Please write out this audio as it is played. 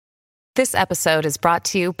This episode is brought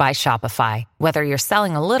to you by Shopify. Whether you're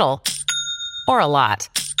selling a little or a lot,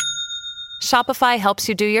 Shopify helps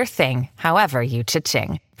you do your thing, however you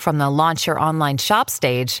cha-ching. From the launch your online shop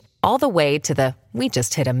stage, all the way to the we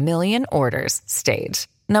just hit 1 million orders stage.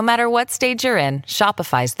 No matter what stage you're in,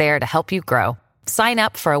 Shopify's there to help you grow. Sign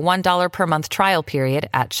up for a $1 per month trial period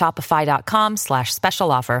at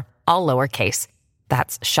shopify.com/special offer, all lowercase.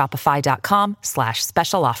 That's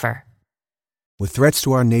shopify.com/special offer. With threats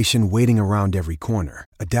to our nation waiting around every corner,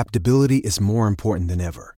 adaptability is more important than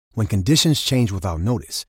ever. When conditions change without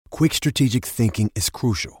notice, quick strategic thinking is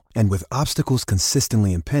crucial. And with obstacles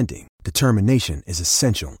consistently impending, determination is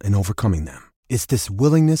essential in overcoming them. It's this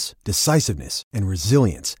willingness, decisiveness, and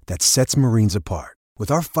resilience that sets Marines apart. With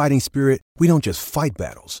our fighting spirit, we don't just fight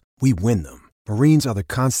battles, we win them. Marines are the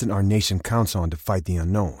constant our nation counts on to fight the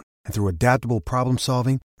unknown. And through adaptable problem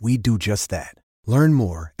solving, we do just that. Learn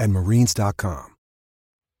more at marines.com.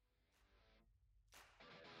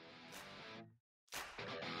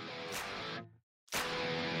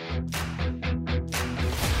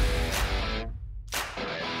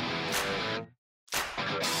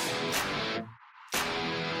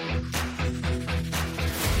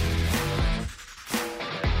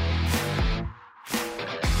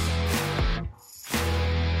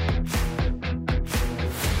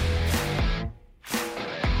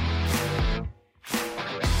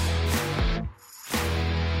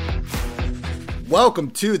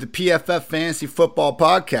 Welcome to the PFF Fantasy Football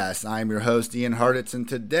Podcast. I am your host, Ian Hartitz, and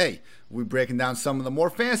today we're breaking down some of the more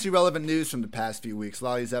fantasy-relevant news from the past few weeks. A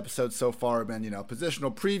lot of these episodes so far have been,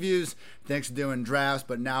 positional previews, thanks to doing drafts,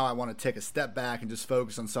 but now I want to take a step back and just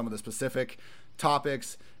focus on some of the specific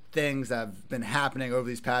topics, things that have been happening over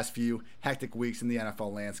these past few hectic weeks in the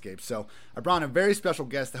NFL landscape. So I brought in a very special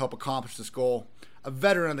guest to help accomplish this goal, a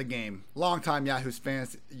veteran of the game, longtime Yahoo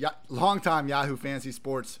Fantasy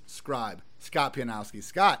Sports scribe, Scott Pianowski.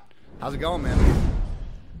 Scott, how's it going, man?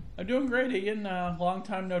 I'm doing great, Ian. Long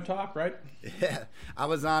time no talk, right? Yeah, I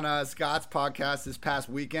was on Scott's podcast this past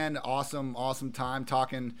weekend. Awesome time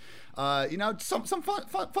talking, some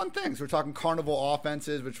fun things. We're talking carnival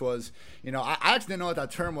offenses, which was, I actually didn't know what that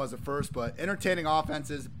term was at first, but entertaining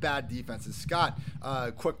offenses, bad defenses. Scott,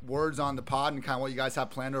 quick words on the pod and kind of what you guys have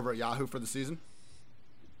planned over at Yahoo for the season.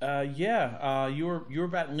 You were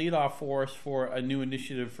batting leadoff for us for a new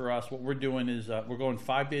initiative for us. What we're doing is we're going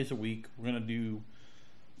 5 days a week. We're going to do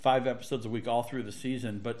 5 episodes a week all through the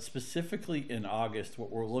season. But specifically in August, what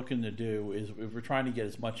we're looking to do is we're trying to get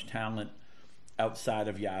as much talent outside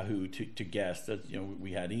of Yahoo to guest.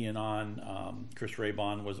 We had Ian on. Chris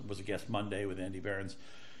Raybon was a guest Monday with Andy Behrens.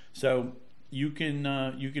 So you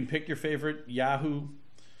can pick your favorite Yahoo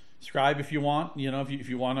scribe if you want.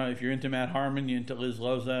 If you're into Matt Harmon, you're into Liz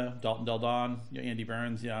Loza, Dalton Del Don, Andy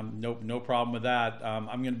Behrens. No problem with that.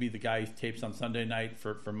 I'm going to be the guy who tapes on Sunday night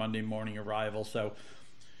for Monday morning arrival. So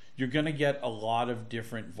you're going to get a lot of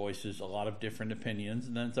different voices, a lot of different opinions,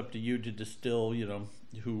 and then it's up to you to distill,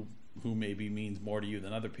 who maybe means more to you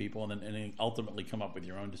than other people, and then ultimately come up with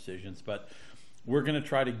your own decisions. But we're going to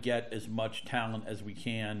try to get as much talent as we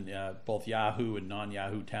can, both Yahoo and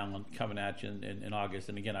non-Yahoo talent, coming at you in August.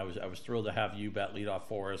 And again, I was thrilled to have you bat leadoff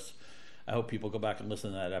for us. I hope people go back and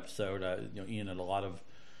listen to that episode. Ian had a lot of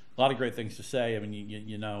great things to say. I mean,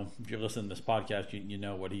 if you're listening to this podcast, you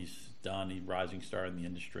know what he's done. He's a rising star in the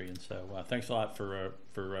industry, and so thanks a lot for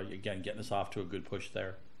again getting us off to a good push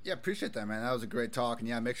there. Yeah, appreciate that, man. That was a great talk. And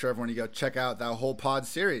yeah, make sure everyone you go check out that whole pod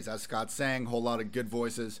series. As Scott's saying, a whole lot of good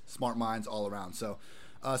voices, smart minds all around. So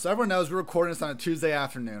everyone knows we're recording this on a Tuesday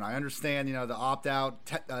afternoon. I understand, the opt-out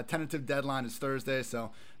tentative deadline is Thursday,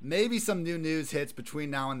 so maybe some new news hits between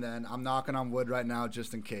now and then. I'm knocking on wood right now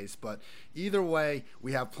just in case. But either way,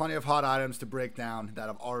 we have plenty of hot items to break down that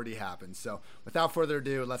have already happened. So without further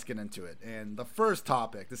ado, let's get into it. And the first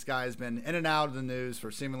topic, this guy has been in and out of the news for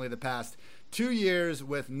seemingly the past 2 years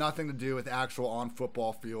with nothing to do with actual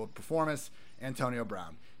on-football field performance, Antonio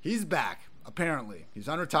Brown. He's back, apparently. He's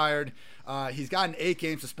unretired. He's got an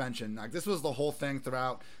 8-game suspension. Like, this was the whole thing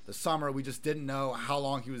throughout the summer. We just didn't know how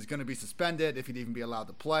long he was going to be suspended, if he'd even be allowed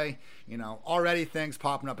to play. Already things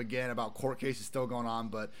popping up again about court cases still going on,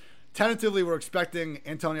 but tentatively we're expecting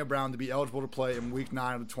Antonio Brown to be eligible to play in Week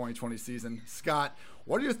 9 of the 2020 season. Scott,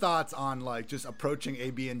 what are your thoughts on, just approaching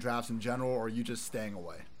AB in drafts in general, or are you just staying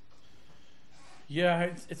away? Yeah,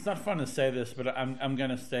 it's not fun to say this, but I'm going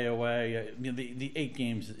to stay away. The 8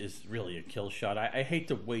 games is really a kill shot. I hate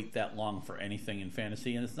to wait that long for anything in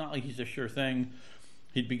fantasy, and it's not like he's a sure thing.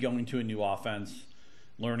 He'd be going to a new offense,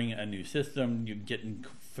 learning a new system, getting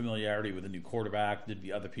familiarity with a new quarterback. There'd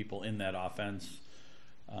be other people in that offense.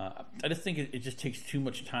 I just think it just takes too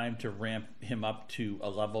much time to ramp him up to a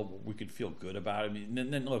level where we could feel good about him.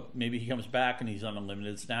 And then look, maybe he comes back and he's on a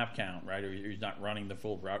limited snap count, right? Or he's not running the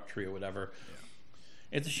full route tree or whatever.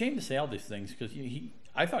 Yeah. It's a shame to say all these things because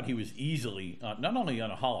I thought he was easily not only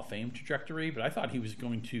on a Hall of Fame trajectory, but I thought he was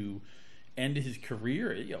going to end his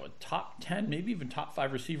career, a top 10, maybe even top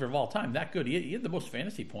 5 receiver of all time. That good. He had the most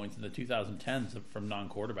fantasy points in the 2010s from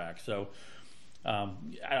non-quarterbacks. So I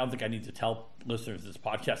don't think I need to tell listeners of this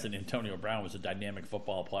podcast that Antonio Brown was a dynamic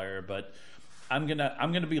football player, but I'm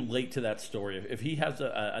gonna be late to that story. If he has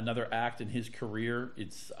another act in his career,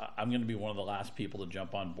 I'm gonna be one of the last people to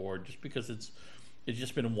jump on board, just because it's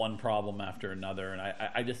just been one problem after another, and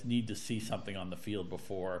I just need to see something on the field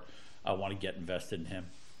before I want to get invested in him.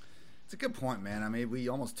 It's a good point, man. I mean, we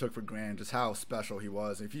almost took for granted just how special he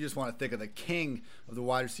was. If you just want to think of the king of the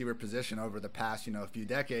wide receiver position over the past, few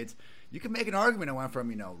decades, you can make an argument it went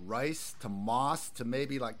from, Rice to Moss to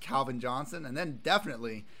maybe like Calvin Johnson, and then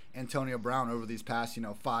definitely Antonio Brown over these past,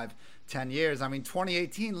 5-10 years. I mean,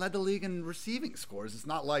 2018 led the league in receiving scores. It's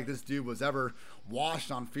not like this dude was ever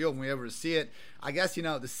washed on field when we ever see it. I guess, the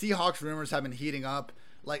Seahawks rumors have been heating up.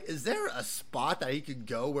 Like, is there a spot that he could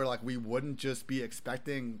go where, like, we wouldn't just be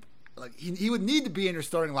expecting? Like, he would need to be in your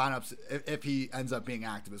starting lineups if he ends up being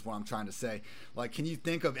active, is what I'm trying to say. Like, can you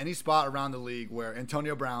think of any spot around the league where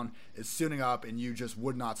Antonio Brown is suiting up and you just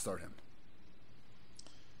would not start him?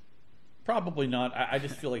 Probably not. I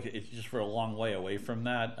just feel like it's just for a long way away from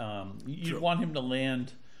that. You want him to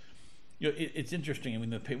land. It's interesting. I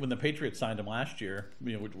mean, when the Patriots signed him last year,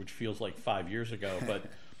 which feels like 5 years ago, but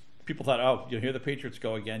people thought, here the Patriots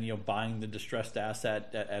go again, buying the distressed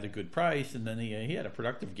asset at a good price, and then he had a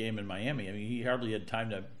productive game in Miami. I mean, he hardly had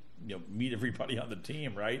time to meet everybody on the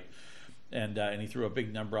team, right? And he threw a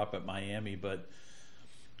big number up at Miami, but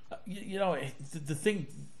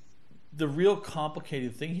the real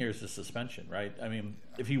complicated thing here is the suspension, right? I mean,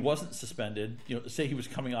 if he wasn't suspended, say he was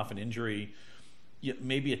coming off an injury,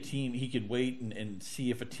 maybe a team, he could wait and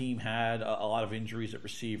see if a team had a lot of injuries at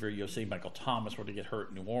receiver. Say Michael Thomas were to get hurt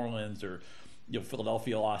in New Orleans, or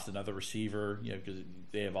Philadelphia lost another receiver, because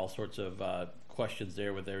they have all sorts of questions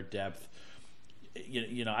there with their depth.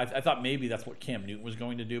 I thought maybe that's what Cam Newton was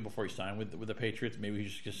going to do before he signed with the Patriots. Maybe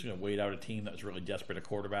he's just going to wait out a team that was really desperate at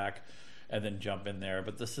quarterback and then jump in there.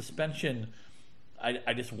 But the suspension,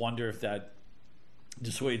 I just wonder if that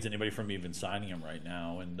dissuades anybody from even signing him right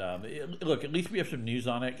now. And look, at least we have some news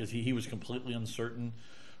on it, because he was completely uncertain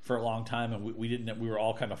for a long time, and we were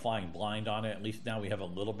all kind of flying blind on it. At least now we have a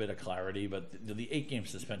little bit of clarity. But the 8-game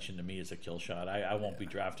suspension to me is a kill shot. I won't be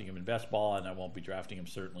drafting him in best ball, and I won't be drafting him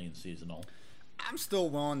certainly in seasonal. I'm still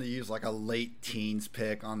willing to use like a late teens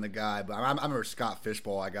pick on the guy, but I remember Scott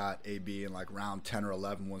Fishbowl, I got AB in like round 10 or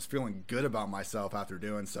 11, was feeling good about myself after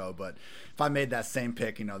doing so. But if I made that same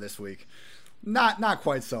pick, this week, not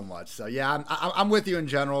quite so much. So yeah, I'm with you in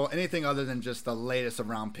general. Anything other than just the latest of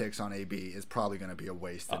round picks on AB is probably going to be a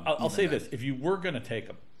waste. I'll say this: if you were going to take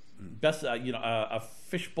a best, a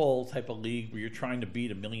fishbowl type of league where you're trying to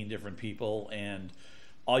beat a million different people and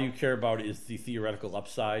all you care about is the theoretical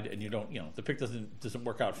upside, and you don't, the pick doesn't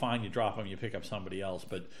work out fine, you drop them, you pick up somebody else.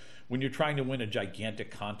 But when you're trying to win a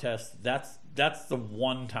gigantic contest, that's the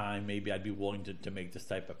one time maybe I'd be willing to make this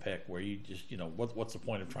type of pick, where you just, what's the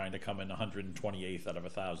point of trying to come in 128th out of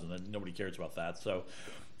 1,000? And nobody cares about that. So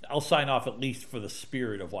I'll sign off at least for the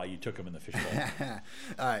spirit of why you took him in the fishbowl.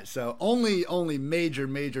 All right, so only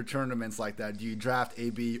major tournaments like that do you draft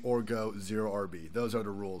AB or go 0 RB. Those are the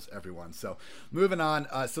rules, everyone. So moving on.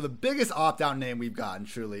 So the biggest opt-out name we've gotten,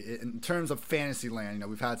 truly, in terms of fantasy land,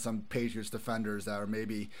 we've had some Patriots defenders that are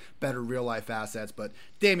maybe better real-life assets, but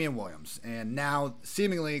Damian Williams. And now,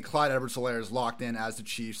 seemingly, Clyde Edwards-Helaire is locked in as the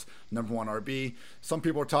Chiefs' number 1 RB. Some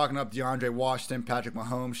people are talking up DeAndre Washington, Patrick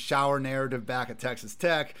Mahomes, shower narrative back at Texas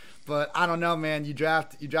Tech. But I don't know, man. You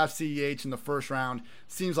draft CEH in the first round.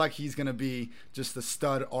 Seems like he's going to be just the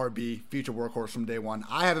stud RB, future workhorse from day one.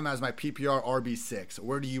 I have him as my PPR RB6.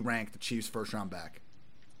 Where do you rank the Chiefs' first round back?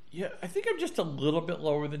 Yeah, I think I'm just a little bit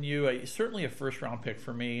lower than you. Certainly a first round pick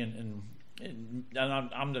for me, and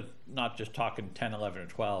I'm not just talking 10, 11, or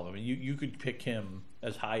 12. I mean, you could pick him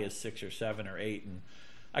as high as 6 or 7 or 8, and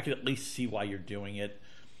I could at least see why you're doing it.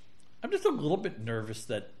 I'm just a little bit nervous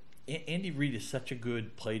that Andy Reid is such a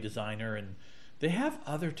good play designer, and they have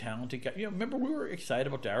other talented guys. Remember we were excited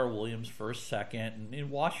about Darrell Williams first, second,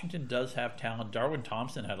 and Washington does have talent. Darwin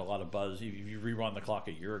Thompson had a lot of buzz. If you rewind the clock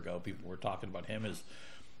a year ago, people were talking about him as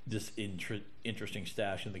this interesting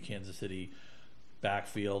stash in the Kansas City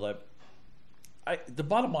backfield. The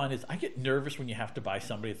bottom line is I get nervous when you have to buy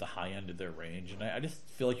somebody at the high end of their range, and I just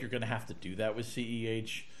feel like you're going to have to do that with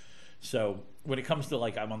CEH. So when it comes to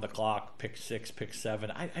like I'm on the clock, pick 6, pick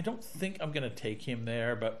 7, I don't think I'm going to take him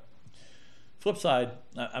there. But flip side,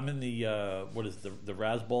 I'm in the what is the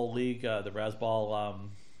Razzball League, the Razzball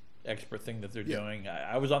expert thing that they're doing.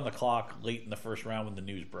 I was on the clock late in the first round when the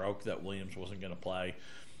news broke that Williams wasn't going to play,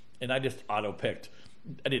 and I just auto picked.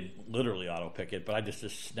 I didn't literally auto pick it, but I just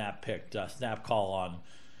snap picked, snap call on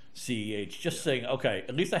CEH, just saying, okay,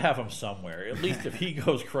 at least I have him somewhere. At least if he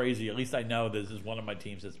goes crazy, at least I know this is one of my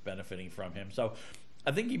teams that's benefiting from him. So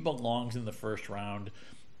I think he belongs in the first round.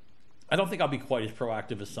 I don't think I'll be quite as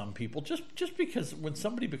proactive as some people, just because when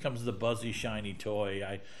somebody becomes the buzzy, shiny toy,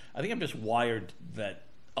 I think I'm just wired that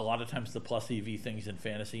a lot of times the plus EV things in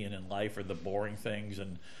fantasy and in life are the boring things,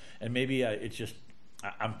 and maybe it's just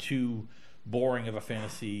I'm too boring of a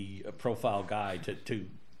fantasy profile guy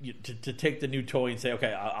to take the new toy and say,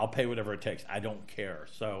 okay, I'll pay whatever it takes. I don't care.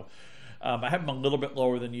 So I have him a little bit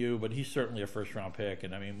lower than you, but he's certainly a first-round pick.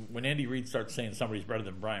 And, I mean, when Andy Reid starts saying somebody's better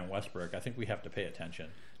than Brian Westbrook, I think we have to pay attention.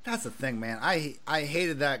 That's the thing, man. I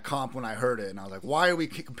hated that comp when I heard it, and I was like, why are we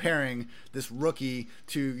comparing this rookie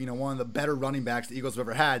to, one of the better running backs the Eagles have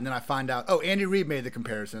ever had? And then I find out, Andy Reid made the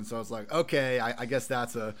comparison. So I was like, okay, I guess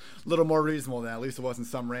that's a little more reasonable than at least it wasn't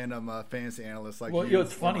some random fantasy analyst like you. Well,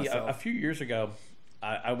 it's funny. A few years ago,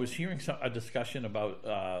 I was hearing a discussion about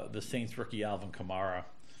the Saints rookie Alvin Kamara,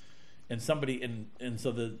 and somebody and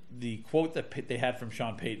so the quote that they had from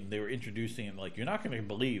Sean Payton, they were introducing him like, you're not going to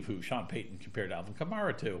believe who Sean Payton compared Alvin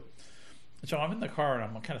Kamara to. And so I'm in the car and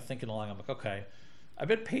I'm kind of thinking along. I'm like, okay, I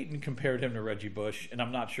bet Payton compared him to Reggie Bush, and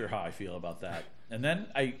I'm not sure how I feel about that. And then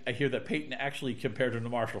I hear that Payton actually compared him to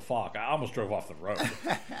Marshall Faulk. I almost drove off the road.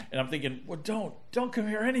 And I'm thinking, well, don't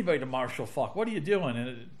compare anybody to Marshall Faulk. What are you doing?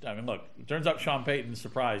 And look, it turns out Sean Payton,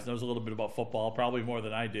 surprise, knows a little bit about football, probably more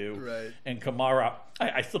than I do. Right. And Kamara,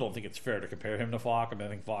 I still don't think it's fair to compare him to Faulk. I mean, I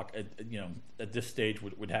think Faulk, at this stage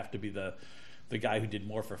would have to be the guy who did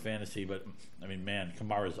more for fantasy. But, I mean, man,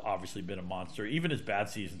 Kamara's obviously been a monster. Even his bad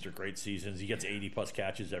seasons are great seasons. He gets 80-plus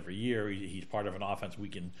catches every year. He's part of an offense we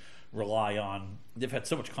can rely on. They've had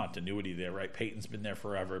so much continuity there, right? Peyton's been there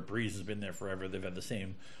forever. Breeze has been there forever. They've had the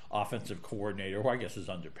same offensive coordinator, who I guess is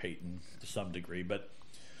under Peyton to some degree. But,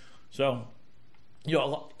 so,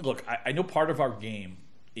 look, I know part of our game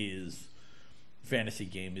is fantasy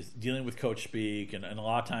game is dealing with coach speak, and a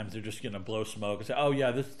lot of times they're just going to blow smoke and say, oh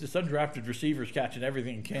yeah, this undrafted receiver's catching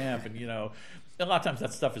everything in camp, and a lot of times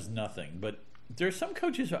that stuff is nothing. But there's some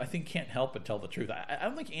coaches who I think can't help but tell the truth. I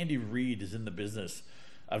don't think Andy Reid is in the business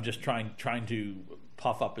of just trying to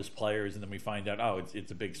puff up his players, and then we find out,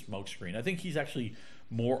 it's a big smoke screen. I think he's actually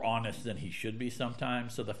more honest than he should be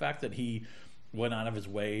sometimes. So the fact that he went out of his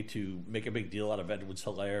way to make a big deal out of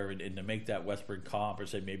Edwards-Helaire and to make that Westbrook comp or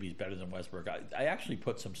say maybe he's better than Westbrook, I actually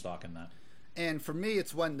put some stock in that. And for me,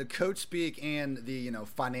 it's when the coach speak and the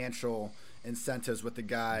financial incentives with the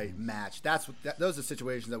guy match. Those are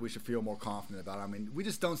situations that we should feel more confident about. I mean, we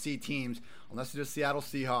just don't see teams, unless it's just Seattle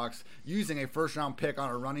Seahawks, using a first-round pick on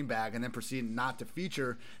a running back and then proceeding not to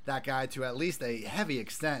feature that guy to at least a heavy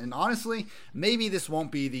extent. And honestly, maybe this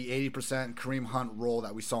won't be the 80% Kareem Hunt role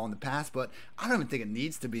that we saw in the past, but I don't even think it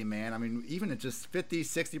needs to be, man. I mean, even at just 50,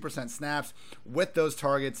 60% snaps with those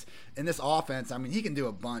targets in this offense, I mean, he can do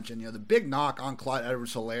a bunch. And, the big knock on Clyde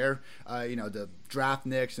Edwards-Helaire, the draft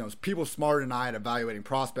nicks, people smarter than I at evaluating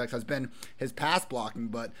prospects, has been his pass blocking.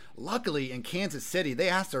 But luckily in Kansas City, they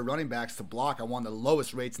asked their running backs to block at one of the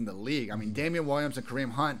lowest rates in the league. I mean, Damian Williams and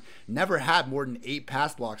Kareem Hunt never had more than 8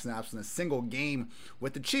 pass block snaps in a single game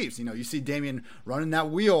with the Chiefs. You see Damian running that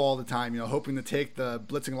wheel all the time, hoping to take the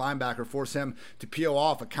blitzing linebacker, force him to peel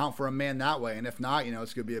off, account for a man that way. And if not,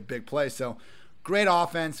 it's going to be a big play. So great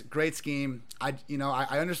offense, great scheme. I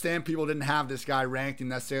understand people didn't have this guy ranked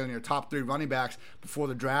necessarily in your top 3 running backs before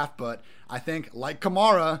the draft, but I think, like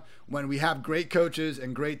Kamara, when we have great coaches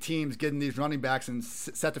and great teams getting these running backs and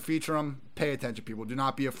set to feature them, pay attention, people. Do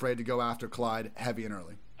not be afraid to go after Clyde heavy and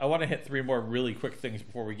early. I want to hit 3 more really quick things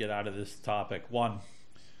before we get out of this topic. One,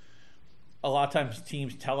 a lot of times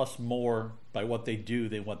teams tell us more by what they do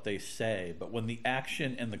than what they say. But when the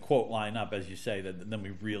action and the quote line up, as you say, then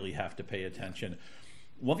we really have to pay attention.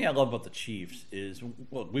 One thing I love about the Chiefs is,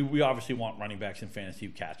 look, we obviously want running backs in fantasy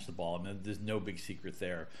who catch the ball. I mean, there's no big secret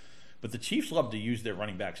there. But the Chiefs love to use their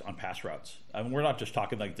running backs on pass routes. I mean, we're not just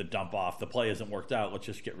talking like the dump off, the play hasn't worked out, let's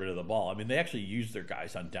just get rid of the ball. I mean, they actually use their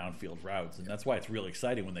guys on downfield routes. And that's why it's really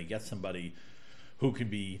exciting when they get somebody who can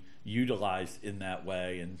be utilized in that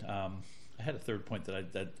way. And I had a third point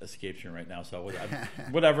that escapes me right now. So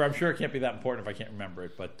whatever. I'm sure it can't be that important if I can't remember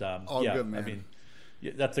it. But all good, man. I mean,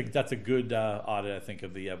 Yeah, that's a good audit, I think,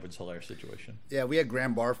 of the Edwards-Helaire situation. Yeah, we had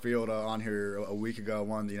Graham Barfield on here a week ago,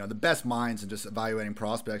 one of the best minds in just evaluating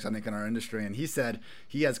prospects, I think, in our industry, and he said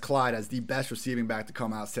he has Clyde as the best receiving back to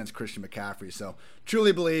come out since Christian McCaffrey. So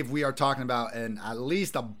truly believe we are talking about an at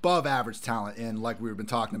least above average talent in, like we've been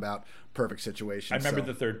talking about, perfect situation. I remember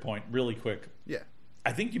the third point really quick. Yeah.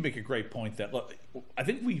 I think you make a great point that, look, I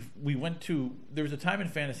think we went to, there was a time in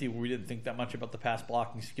fantasy where we didn't think that much about the pass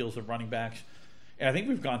blocking skills of running backs. And I think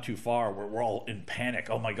we've gone too far where we're all in panic.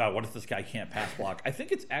 Oh my God, what if this guy can't pass block? I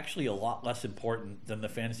think it's actually a lot less important than the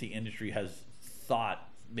fantasy industry has thought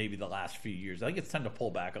maybe the last few years. I think it's time to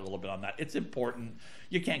pull back a little bit on that. It's important.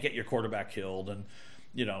 You can't get your quarterback killed, and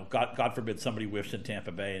God forbid somebody whiffs in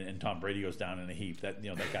Tampa Bay and Tom Brady goes down in a heap. That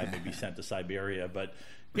that guy may be sent to Siberia, but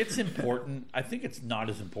it's important. I think it's not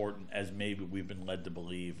as important as maybe we've been led to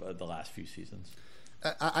believe the last few seasons.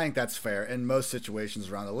 I think that's fair in most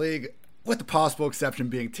situations around the league, with the possible exception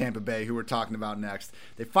being Tampa Bay, who we're talking about next.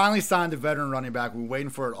 They finally signed a veteran running back. We were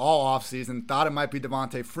waiting for it all offseason. Thought it might be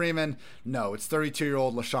Devontae Freeman. No, it's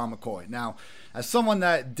 32-year-old LaShawn McCoy. Now, as someone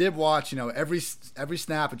that did watch, every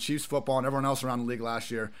snap of Chiefs football and everyone else around the league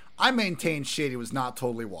last year, I maintained Shady was not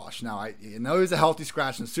totally washed. Now, I know he was a healthy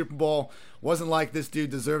scratch in the Super Bowl. Wasn't like this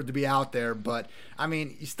dude deserved to be out there, but I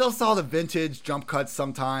mean, you still saw the vintage jump cuts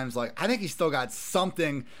sometimes. Like, I think he still got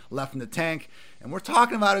something left in the tank. And we're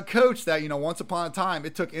talking about a coach that, once upon a time,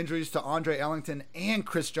 it took injuries to Andre Ellington and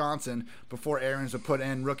Chris Johnson before Arians would put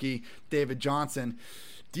in rookie David Johnson.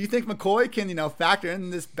 Do you think McCoy can, factor in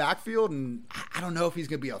this backfield? And I don't know if he's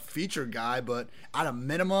going to be a feature guy, but at a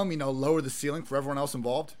minimum, lower the ceiling for everyone else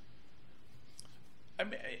involved? I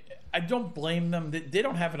mean, I don't blame them. They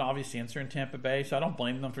don't have an obvious answer in Tampa Bay, so I don't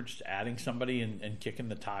blame them for just adding somebody and kicking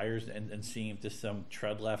the tires and seeing if there's some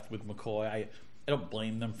tread left with McCoy. I don't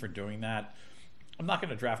blame them for doing that. I'm not going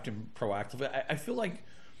to draft him proactively. I feel like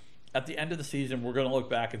at the end of the season, we're going to look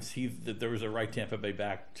back and see that there was a right Tampa Bay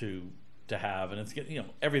back to have, and it's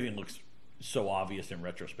everything looks so obvious in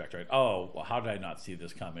retrospect, right? Oh, well, how did I not see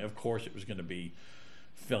this coming? Of course, it was going to be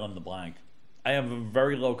fill in the blank. I have a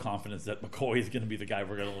very low confidence that McCoy is going to be the guy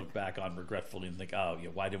we're going to look back on regretfully and think, oh, yeah,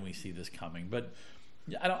 why didn't we see this coming? But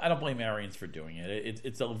I don't blame Arians for doing it.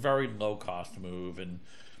 It's a very low cost move, and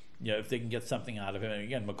if they can get something out of him. And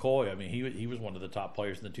again, McCoy, I mean, he was one of the top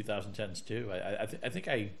players in the 2010s too. I think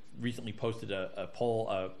I recently posted a poll,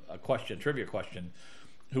 a trivia question,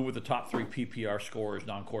 who were the top 3 PPR scorers,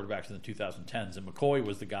 non-quarterbacks in the 2010s, and McCoy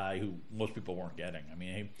was the guy who most people weren't getting. I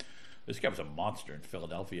mean, this guy was a monster in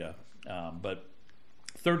Philadelphia, but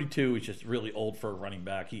 32 is just really old for a running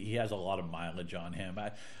back. He has a lot of mileage on him.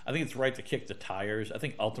 I think it's right to kick the tires. I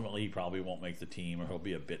think ultimately he probably won't make the team, or he'll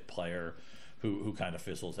be a bit player who kind of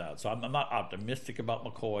fizzles out. So I'm not optimistic about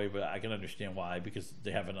McCoy, but I can understand why, because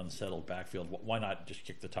they have an unsettled backfield. Why not just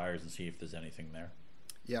kick the tires and see if there's anything there?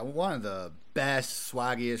 Yeah, one of the best,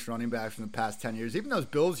 swaggiest running backs from the past 10 years. Even those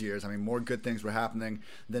Bills years, I mean, more good things were happening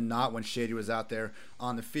than not when Shady was out there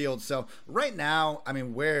on the field. So right now, I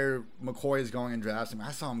mean, where McCoy is going in drafts,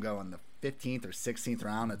 I saw him go in the 15th or 16th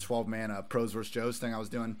round, a 12-man Pros vs. Joes thing I was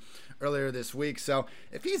doing earlier this week. So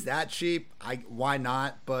if he's that cheap, why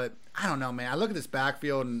not? But I don't know, man. I look at this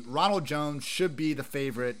backfield, and Ronald Jones should be the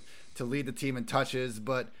favorite to lead the team in touches,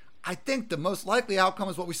 but I think the most likely outcome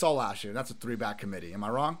is what we saw last year. That's a 3-back committee. Am I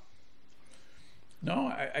wrong? No,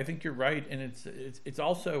 I think you're right, and it's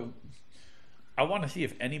also, I want to see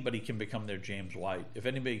if anybody can become their James White, if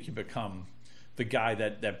anybody can become the guy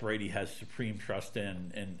that Brady has supreme trust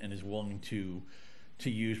in and is willing to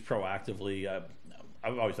use proactively.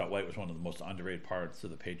 I've always thought White was one of the most underrated parts of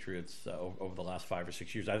the Patriots over the last 5 or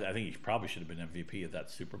 6 years. I think he probably should have been MVP of that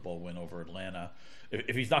Super Bowl win over Atlanta.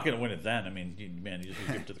 If he's not going to win it then, I mean, man, you just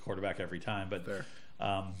give it to the quarterback every time. But could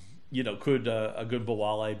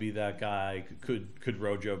Ogunbowale be that guy? Could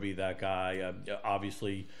Rojo be that guy?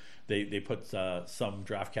 Obviously, they put some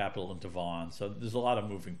draft capital into Vaughn, so there's a lot of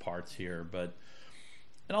moving parts here.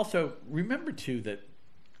 And also remember too that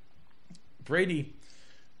Brady.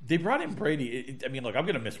 They brought in Brady. I mean, look, I'm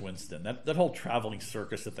going to miss Winston. That whole traveling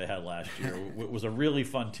circus that they had last year was a really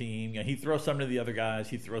fun team. He throws some to the other guys.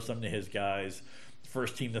 He throws some to his guys.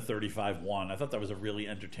 First team to 35-1. I thought that was a really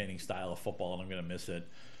entertaining style of football, and I'm going to miss it.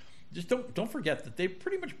 Just don't forget that they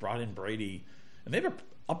pretty much brought in Brady, and they have an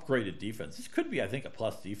upgraded defense. This could be, I think, a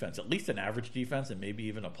plus defense, at least an average defense, and maybe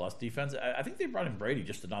even a plus defense. I think they brought in Brady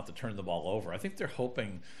just not to turn the ball over. I think they're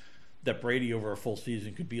hoping that Brady over a full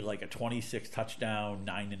season could be like a 26 touchdown,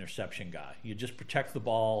 9 interception guy. You just protect the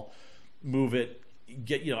ball, move it,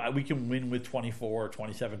 we can win with 24 or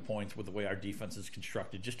 27 points with the way our defense is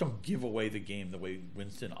constructed. Just don't give away the game the way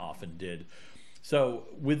Winston often did. So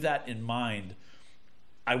with that in mind,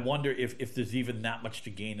 I wonder if there's even that much to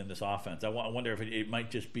gain in this offense. I wonder if it might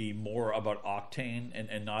just be more about octane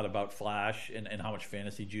and not about flash and how much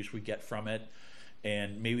fantasy juice we get from it.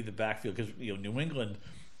 And maybe the backfield, because New England,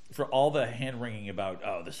 for all the hand-wringing about,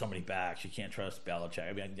 there's so many backs, you can't trust Belichick.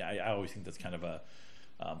 I mean, I always think that's kind of a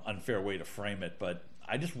unfair way to frame it. But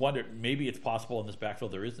I just wonder, maybe it's possible in this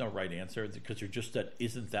backfield there is no right answer because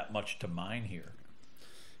isn't that much to mine here.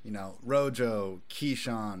 Rojo,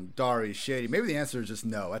 Keyshawn, Dari, Shady. Maybe the answer is just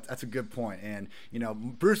no. That's a good point. And,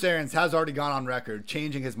 Bruce Arians has already gone on record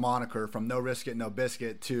changing his moniker from no risk it, no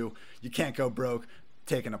biscuit to you can't go broke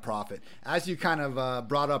taking a profit. As you kind of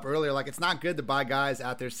brought up earlier, it's not good to buy guys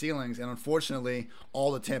at their ceilings. And unfortunately,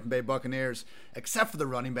 all the Tampa Bay Buccaneers, except for the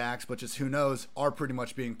running backs, but just who knows, are pretty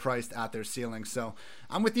much being priced at their ceilings. So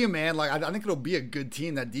I'm with you, man. I think it'll be a good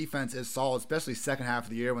team. That defense is solid, especially second half of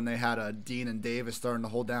the year when they had Dean and Davis starting to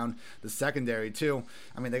hold down the secondary too.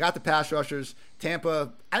 I mean, they got the pass rushers.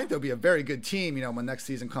 Tampa, I think they'll be a very good team, when next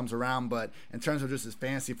season comes around. But in terms of just this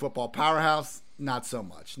fantasy football powerhouse, not so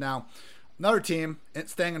much. Now, another team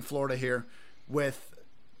staying in Florida here with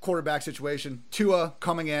quarterback situation. Tua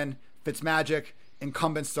coming in, Fitzmagic,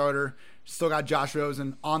 incumbent starter. Still got Josh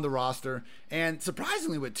Rosen on the roster. And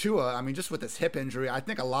surprisingly with Tua, I mean, just with this hip injury, I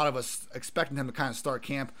think a lot of us expecting him to kind of start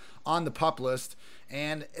camp on the PUP list.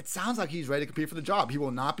 And it sounds like he's ready to compete for the job. He will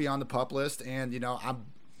not be on the PUP list. And,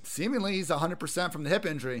 seemingly he's 100% from the hip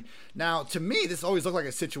injury. Now, to me, this always looked like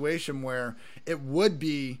a situation where it would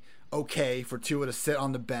be okay for Tua to sit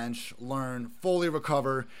on the bench, learn, fully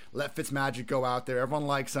recover, let Fitzmagic go out there. Everyone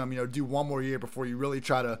likes him, do one more year before you really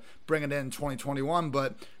try to bring it in 2021.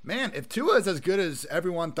 But, man, if Tua is as good as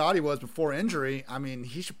everyone thought he was before injury, I mean,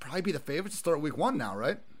 he should probably be the favorite to start week 1 now,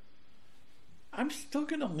 right? I'm still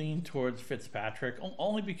going to lean towards Fitzpatrick,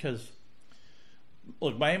 only because,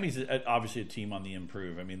 look, Miami's obviously a team on the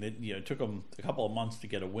improve. I mean, it took them a couple of months to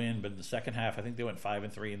get a win, but in the second half, I think they went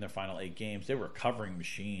 5-3 in their final 8 games. They were a covering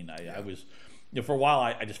machine. I was, for a while,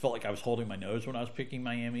 I just felt like I was holding my nose when I was picking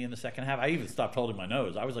Miami in the second half. I even stopped holding my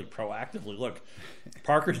nose. I was proactively, look,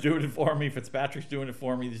 Parker's doing it for me, Fitzpatrick's doing it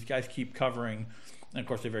for me. These guys keep covering. And of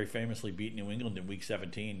course, they very famously beat New England in Week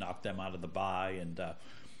 17, knocked them out of the bye, and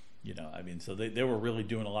so they were really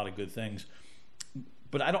doing a lot of good things.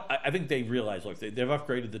 But I think they realize, look, they've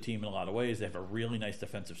upgraded the team in a lot of ways. They have a really nice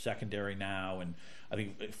defensive secondary now, and I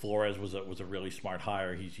think Flores was a really smart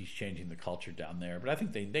hire. He's changing the culture down there. But I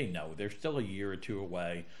think they know they're still a year or two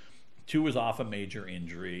away. Tua is off a major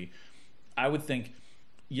injury. I would think,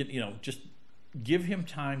 just give him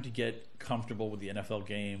time to get comfortable with the NFL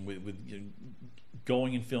game, with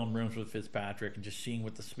going in film rooms with Fitzpatrick and just seeing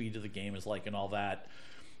what the speed of the game is like and all that.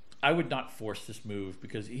 I would not force this move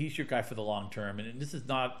because he's your guy for the long term, and this is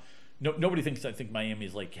not. Nobody thinks. I think Miami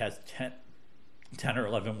has 10 or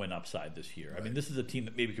 11 win upside this year. Right. I mean, this is a team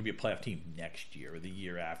that maybe could be a playoff team next year or the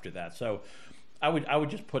year after that. So, I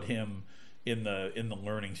would just put him in the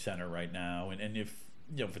learning center right now, and if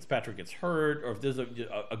Fitzpatrick gets hurt, or if there's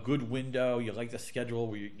a good window, you like the schedule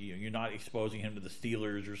where you're not exposing him to the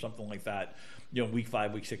Steelers or something like that. Week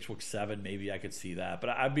 5, week 6, week 7, maybe I could see that.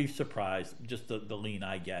 But I'd be surprised. Just the lean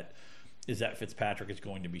I get is that Fitzpatrick is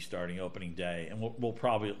going to be starting opening day, and we'll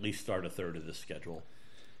probably at least start a third of this schedule.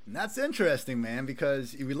 And that's interesting, man,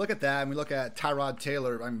 because if we look at that and we look at Tyrod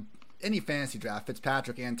Taylor, any fantasy draft,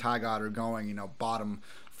 Fitzpatrick and Tyrod are going, bottom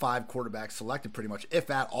 5 quarterbacks selected pretty much, if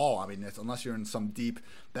at all. I mean, unless you're in some deep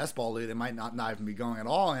best ball league, they might not even be going at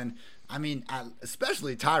all. And I mean,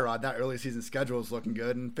 especially Tyrod, that early season schedule is looking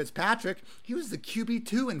good. And Fitzpatrick, he was the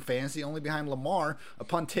QB2 in fantasy, only behind Lamar,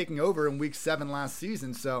 upon taking over in week 7 last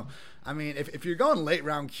season. So, I mean, if you're going late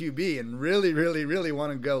round QB and really, really, really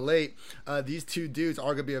want to go late, these two dudes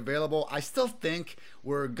are going to be available. I still think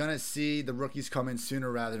we're going to see the rookies come in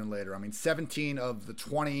sooner rather than later. I mean, 17 of the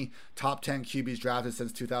 20 top 10 QBs drafted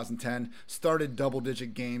since 2010 started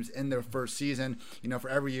double-digit games in their first season. For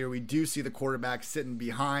every year we do see the quarterback sitting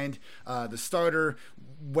behind the starter.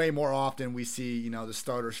 Way more often we see, the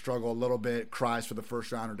starter struggle a little bit, cries for the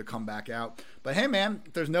first rounder to come back out. But hey, man,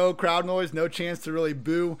 if there's no crowd noise, no chance to really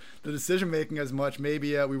boo the decision-making as much,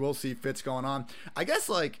 maybe we will see Fitz going on. I guess,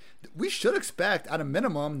 we should expect, at a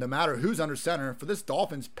minimum, no matter who's under center, for this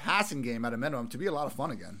Dolphins passing game, at a minimum, to be a lot of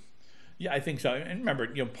fun again. Yeah, I think so. And remember,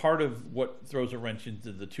 part of what throws a wrench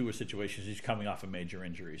into the Tua situation is he's coming off a major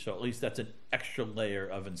injury. So at least that's an extra layer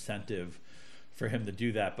of incentive for him to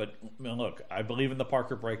do that. But look, I believe in the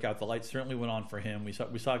Parker breakout. The lights certainly went on for him. We saw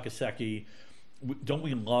Gesicki. Don't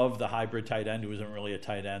we love the hybrid tight end who isn't really a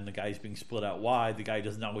tight end? The guy's being split out wide. The guy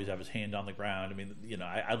doesn't always have his hand on the ground. I mean,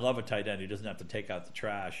 I love a tight end who doesn't have to take out the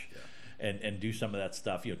trash. Yeah. and do some of that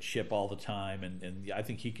stuff, chip all the time. And I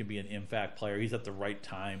think he can be an impact player. He's at the right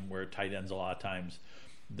time where tight ends a lot of times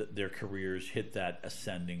their careers hit that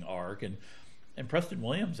ascending arc. And Preston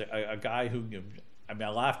Williams, a guy who, I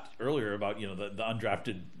laughed earlier about, the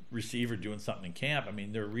undrafted receiver doing something in camp.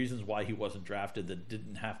 There are reasons why he wasn't drafted that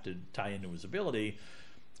didn't have to tie into his ability.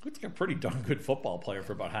 He's a pretty darn good football player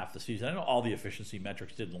for about half the season. I know all the efficiency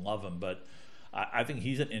metrics didn't love him, but I think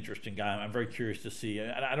he's an interesting guy. I'm very curious to see.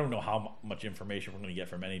 I don't know how much information we're going to get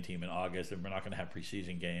from any team in August, and we're not going to have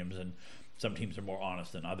preseason games, and some teams are more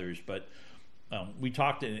honest than others. But we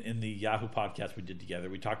talked in the Yahoo podcast we did together,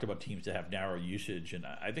 we talked about teams that have narrow usage, and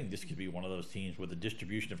I think this could be one of those teams where the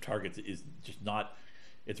distribution of targets is just not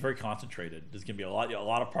 – it's very concentrated. There's going to be a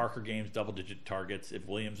lot of Parker games, double-digit targets. If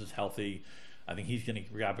Williams is healthy, I think he's going to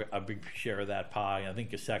grab a big share of that pie. I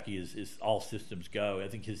think Gesicki is all systems go. I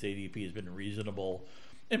think his ADP has been reasonable,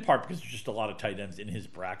 in part because there's just a lot of tight ends in his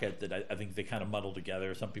bracket that I think they kind of muddle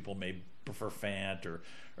together. Some people may prefer Fant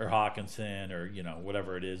or Hawkinson or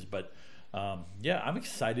whatever it is, but I'm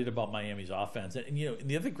excited about Miami's offense. And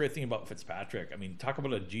the other great thing about Fitzpatrick, talk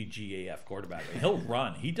about a GGAF quarterback. He'll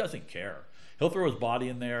run. He doesn't care. He'll throw his body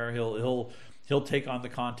in there. He'll take on the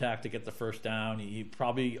contact to get the first down. He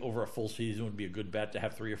probably over a full season would be a good bet to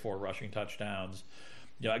have 3 or 4 rushing touchdowns.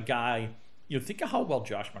 A guy, think of how well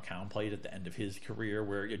Josh McCown played at the end of his career,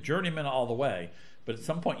 where you're journeyman all the way, but at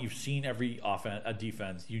some point you've seen every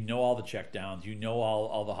defense. You know all the checkdowns. You know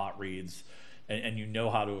all the hot reads, and you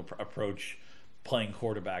know how to approach playing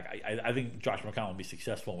quarterback. I think Josh McCown will be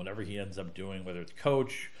successful in whatever he ends up doing, whether it's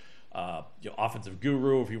coach, offensive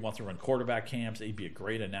guru. If he wants to run quarterback camps, he'd be a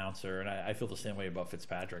great announcer. And I feel the same way about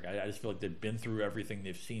Fitzpatrick. I just feel like they've been through everything.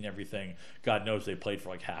 They've seen everything. God knows they played for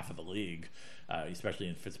like half of the league, especially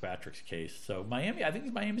in Fitzpatrick's case. So I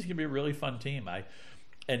think Miami's going to be a really fun team.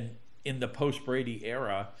 And in the post-Brady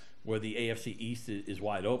era, where the AFC East is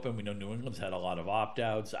wide open, we know New England's had a lot of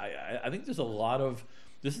opt-outs. I think there's a lot of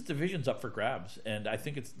this division's up for grabs, and I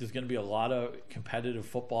think there's going to be a lot of competitive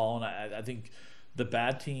football. And I think the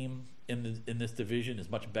bad team in this division is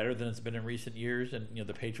much better than it's been in recent years, and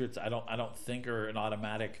the Patriots I don't think are an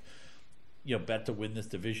automatic bet to win this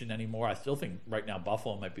division anymore. I still think right now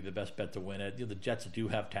Buffalo might be the best bet to win it. The Jets do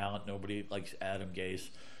have talent. Nobody likes Adam Gase.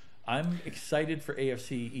 I'm excited for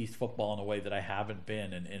AFC East football in a way that I haven't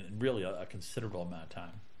been in really a considerable amount of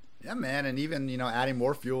time. Yeah, man, and even, adding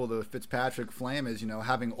more fuel to the Fitzpatrick flame is,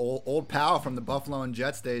 having old pal from the Buffalo and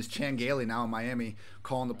Jets days, Chan Gailey, now in Miami,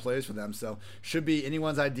 calling the plays for them. So should be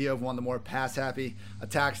anyone's idea of one of the more pass-happy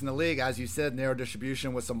attacks in the league. As you said, narrow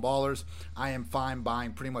distribution with some ballers. I am fine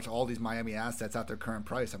buying pretty much all these Miami assets at their current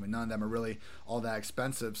price. None of them are really all that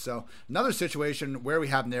expensive. So another situation where we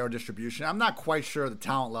have narrow distribution. I'm not quite sure the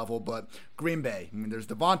talent level, but Green Bay. There's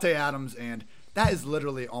Davante Adams, and that is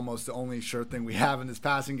literally almost the only sure thing we have in this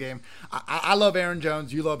passing game. I love Aaron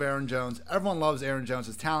Jones. You love Aaron Jones. Everyone loves Aaron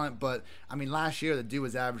Jones' talent, but last year the dude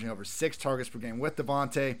was averaging over 6 targets per game with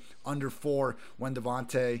Davante, under 4 when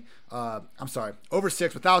Davante. Over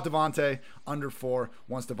 6 without Davante, under 4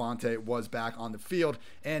 once Davante was back on the field.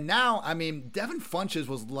 And now, Devin Funchess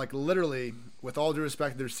was literally, with all due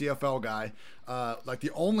respect to their CFL guy,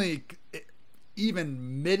 the only.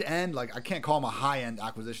 Even mid-end, I can't call him a high-end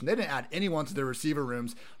acquisition. They didn't add anyone to their receiver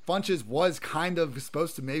rooms. Funchess was kind of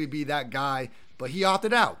supposed to maybe be that guy, but he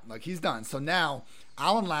opted out. He's done. So now,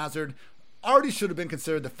 Alan Lazard already should have been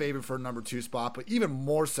considered the favorite for a number 2 spot, but even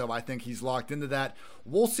more so, I think he's locked into that.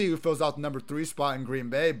 We'll see who fills out the number 3 spot in Green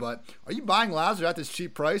Bay, but are you buying Lazard at this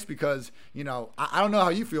cheap price? Because, I don't know how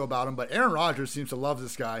you feel about him, but Aaron Rodgers seems to love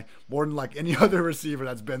this guy more than any other receiver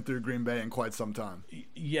that's been through Green Bay in quite some time.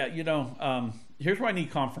 Yeah, here's where I need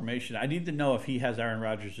confirmation. I need to know if he has Aaron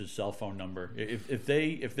Rodgers' cell phone number. If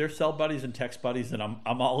they're cell buddies and text buddies, then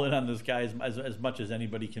I'm all in on this guy as much as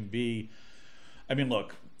anybody can be.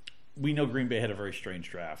 Look, we know Green Bay had a very strange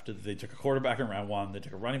draft. They took a quarterback in round 1. They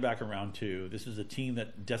took a running back in round 2. This is a team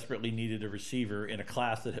that desperately needed a receiver in a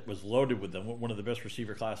class that was loaded with them, one of the best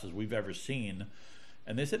receiver classes we've ever seen.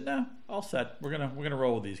 And they said, "No, all set. We're gonna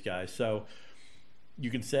roll with these guys." So you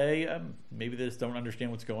can say maybe they just don't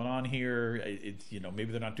understand what's going on here. It's maybe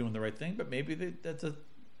they're not doing the right thing, but maybe that's a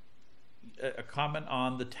comment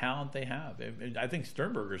on the talent they have. I think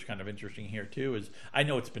Sternberger's kind of interesting here too. I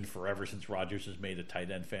know it's been forever since Rodgers has made a tight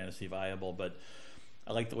end fantasy viable, but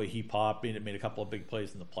I like the way he popped. Made a couple of big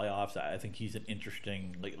plays in the playoffs. I think he's an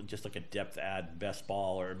interesting, just like a depth add, best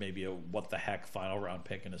ball, or maybe a what the heck final round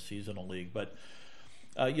pick in a seasonal league. But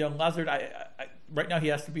Lazard, right now he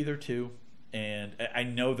has to be there too. And I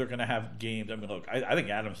know they're going to have games. I mean, look, I think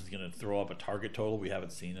Adams is going to throw up a target total we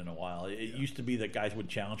haven't seen in a while. It used to be that guys would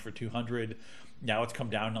challenge for 200. Now it's come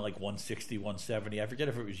down to like 160, 170. I forget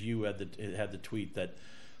if it was you who had the tweet that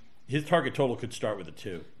his target total could start with a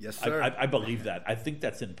 2. Yes, sir. I believe that. I think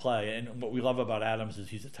that's in play. And what we love about Adams is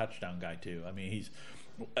he's a touchdown guy too. I mean, he's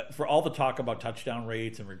for all the talk about touchdown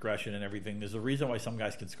rates and regression and everything, there's a reason why some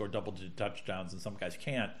guys can score double-digit touchdowns and some guys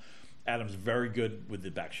can't. Adams very good with the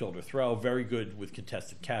back shoulder throw, very good with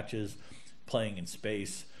contested catches, playing in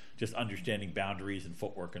space, just understanding boundaries and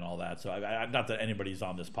footwork and all that. So not that anybody's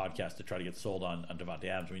on this podcast to try to get sold on Davante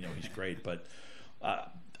Adams. We know he's great, but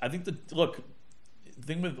I think the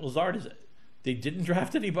thing with Lazard is they didn't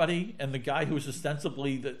draft anybody, and the guy who was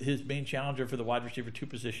ostensibly his main challenger for the wide receiver 2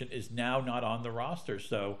 position is now not on the roster.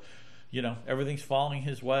 So, everything's falling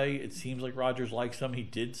his way. It seems like Rodgers likes him. He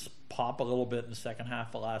did pop a little bit in the second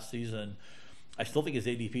half of last season. I still think his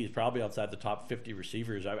ADP is probably outside the top 50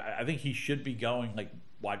 receivers. I think he should be going like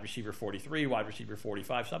wide receiver 43, wide receiver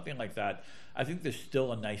 45, something like that. I think there's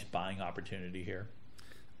still a nice buying opportunity here.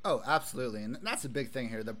 Oh, absolutely. And that's the big thing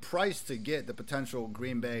here. The price to get the potential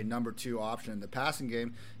Green Bay number 2 option in the passing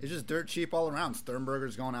game is just dirt cheap all around.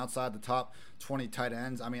 Sternberger's going outside the top 20 tight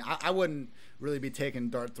ends. I mean, I wouldn't really be taking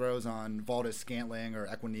dart throws on Valdez-Scantling or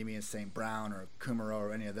Equanimeous St. Brown or Kumaro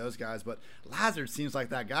or any of those guys, but Lazard seems like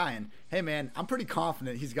that guy. And, hey, man, I'm pretty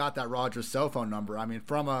confident he's got that Rodgers cell phone number. I mean,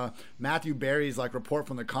 from Matthew Berry's report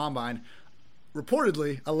from the Combine,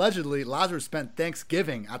 reportedly, allegedly, Lazarus spent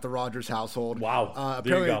Thanksgiving at the Rodgers household. Wow.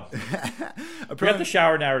 There you go. We have the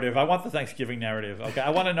shower narrative. I want the Thanksgiving narrative. Okay,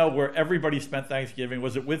 I want to know where everybody spent Thanksgiving.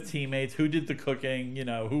 Was it with teammates? Who did the cooking?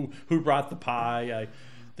 Who brought the pie?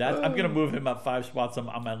 I'm going to move him up 5 spots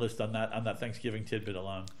on my list on that Thanksgiving tidbit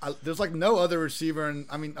alone. There's no other receiver. And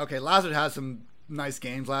I mean, okay, Lazard has some nice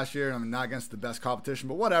games last year. I mean, not against the best competition,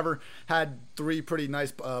 but whatever. Had 3 pretty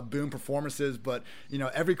nice boom performances, but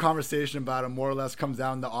every conversation about him more or less comes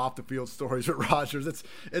down to off the field stories with Rodgers.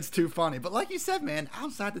 It's too funny. But like you said, man,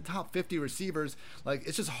 outside the top 50 receivers,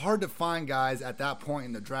 it's just hard to find guys at that point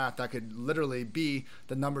in the draft that could literally be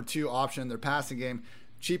the number 2 option in their passing game.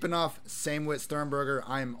 Cheap enough, same with Sternberger.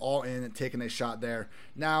 I am all in and taking a shot there.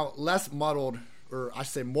 Now, less muddled, or I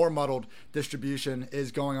should say more muddled distribution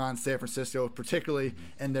is going on in San Francisco, particularly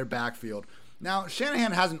in their backfield. Now,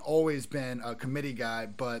 Shanahan hasn't always been a committee guy,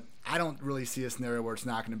 but I don't really see a scenario where it's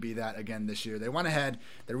not going to be that again this year. They went ahead,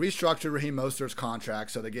 they restructured Raheem Mostert's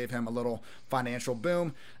contract, so they gave him a little financial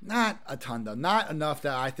boom. Not a ton, though. Not enough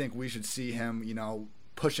that I think we should see him,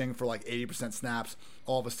 pushing for 80% snaps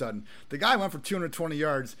all of a sudden. The guy went for 220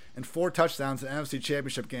 yards and 4 touchdowns in the NFC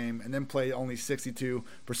Championship game and then played only 62%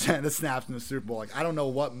 of the snaps in the Super Bowl. I don't know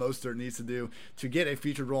what Mostert needs to do to get a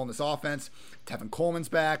featured role in this offense. Tevin Coleman's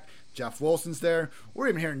back. Jeff Wilson's there. We're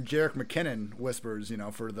even hearing Jerick McKinnon whispers,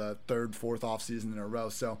 for the 3rd, 4th offseason in a row.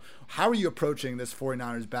 So how are you approaching this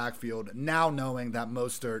 49ers backfield now knowing that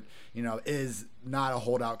Mostert, is not a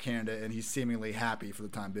holdout candidate and he's seemingly happy for the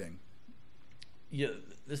time being? Yeah,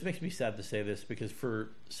 this makes me sad to say this because for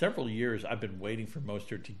several years I've been waiting for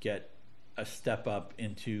Mostert to get a step up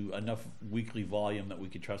into enough weekly volume that we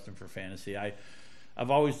could trust him for fantasy.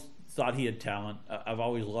 I've always thought he had talent. I've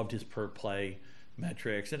always loved his per play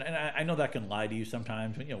metrics, and I know that can lie to you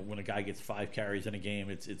sometimes. When a guy gets 5 carries in a game,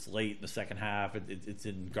 it's late in the second half, it's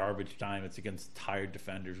in garbage time, it's against tired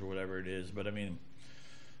defenders or whatever it is. But I mean,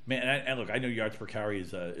 man, and look, I know yards per carry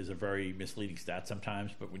is a very misleading stat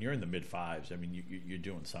sometimes, but when you're in the mid-5s, I mean, you're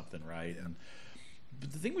doing something right. Yeah.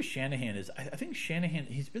 But the thing with Shanahan is, I think Shanahan,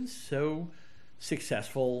 he's been so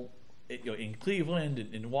successul, in Cleveland,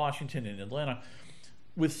 in Washington, in Atlanta,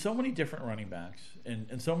 with so many different running backs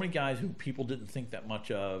and so many guys who people didn't think that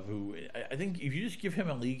much of. Who I think if you just give him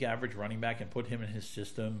a league average running back and put him in his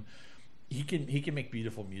system, he can make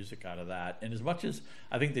beautiful music out of that. And as much as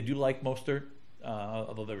I think they do like Mostert.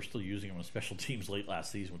 Although they were still using him on special teams late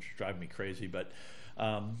last season, which was driving me crazy. But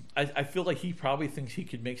I feel like he probably thinks he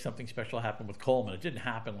could make something special happen with Coleman. It didn't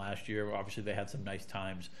happen last year. Obviously, they had some nice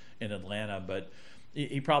times in Atlanta, but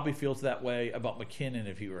he probably feels that way about McKinnon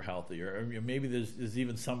if he were healthy. Or maybe there's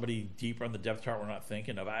even somebody deeper on the depth chart we're not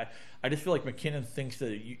thinking of. I just feel like McKinnon thinks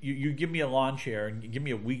that you give me a lawn chair and you give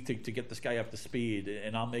me a week to get this guy up to speed,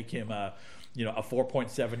 and I'll make him a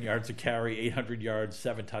 4.7 yards a carry, 800 yards,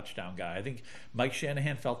 7 touchdown guy. I think Mike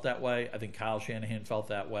Shanahan felt that way. I think Kyle Shanahan felt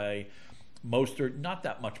that way. Mostert, not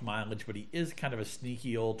that much mileage, but he is kind of a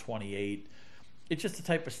sneaky old 28. It's just the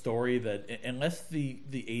type of story that unless the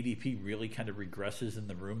ADP really kind of regresses in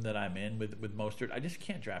the room that I'm in with Mostert, I just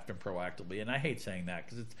can't draft him proactively. And I hate saying that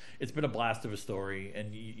because it's been a blast of a story,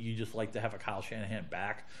 and you just like to have a Kyle Shanahan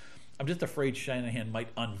back. I'm just afraid Shanahan might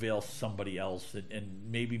unveil somebody else, and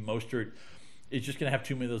maybe Mostert is just going to have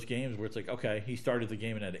too many of those games where it's like, okay, he started the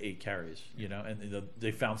game and had 8 carries, and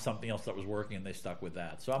they found something else that was working and they stuck with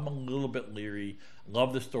that. So I'm a little bit leery.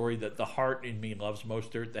 Love the story that the heart in me loves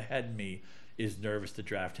Mostert. The head in me is nervous to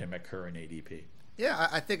draft him at current ADP. Yeah,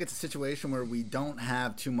 I think it's a situation where we don't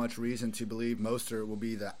have too much reason to believe Mostert will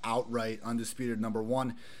be the outright undisputed number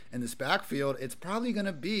one in this backfield. It's probably going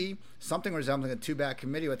to be something resembling a two-back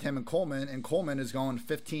committee with him and Coleman is going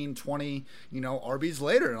 15, 20, RBs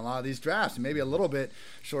later in a lot of these drafts, maybe a little bit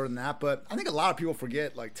shorter than that. But I think a lot of people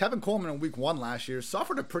forget, like Tevin Coleman in week 1 last year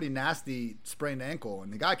suffered a pretty nasty sprained ankle,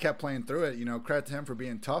 and the guy kept playing through it. Credit to him for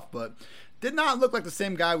being tough, but did not look like the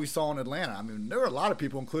same guy we saw in Atlanta. I mean, there were a lot of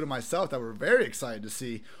people, including myself, that were very excited to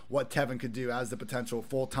see what Tevin could do as the potential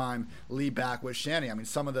full-time lead back with Shanny. I mean,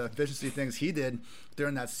 some of the efficiency things he did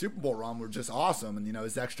during that Super Bowl run were just awesome, and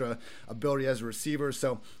his extra ability as a receiver.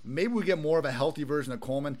 So maybe we get more of a healthy version of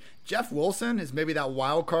Coleman. Jeff Wilson is maybe that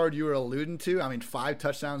wild card you were alluding to. I mean, 5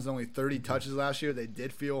 touchdowns, only 30 touches last year. They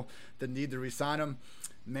did feel the need to re-sign him.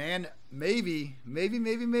 Man, maybe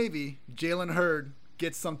Jalen Hurd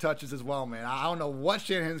gets some touches as well, man. I don't know what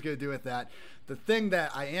Shanahan's going to do with that. The thing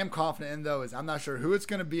that I am confident in, though, is I'm not sure who it's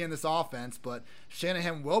going to be in this offense, but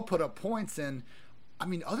Shanahan will put up points. And, I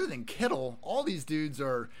mean, other than Kittle, all these dudes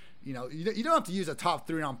are, you don't have to use a top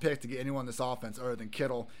 3-round pick to get anyone in this offense other than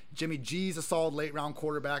Kittle. Jimmy G's a solid late-round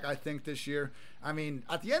quarterback, I think, this year. I mean,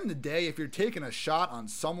 at the end of the day, if you're taking a shot on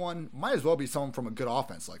someone, might as well be someone from a good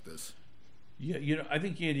offense like this. Yeah, I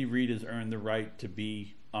think Andy Reid has earned the right to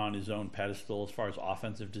be on his own pedestal as far as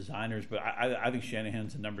offensive designers, but I think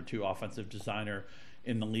Shanahan's the number 2 offensive designer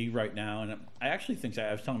in the league right now. And I actually think,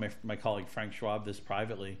 I was telling my colleague Frank Schwab this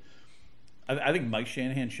privately, I think Mike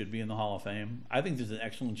Shanahan should be in the Hall of Fame. I think there's an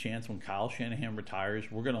excellent chance when Kyle Shanahan retires,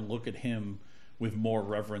 we're going to look at him with more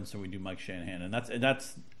reverence than we do Mike Shanahan. And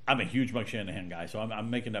that's I'm a huge Mike Shanahan guy, so I'm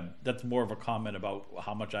making that's more of a comment about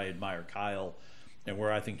how much I admire Kyle and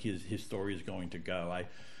where I think his story is going to go.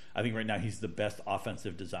 I think right now he's the best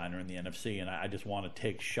offensive designer in the NFC, and I just want to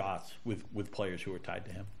take shots with players who are tied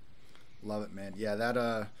to him. Love it, man. Yeah,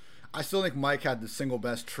 that I still think Mike had the single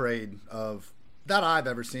best trade of that I've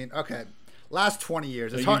ever seen. Okay, last 20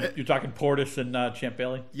 years. It's hard. You're talking Portis and Champ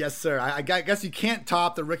Bailey? Yes, sir. I guess you can't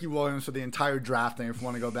top the Ricky Williams for the entire drafting if you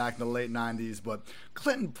want to go back in the late 90s, but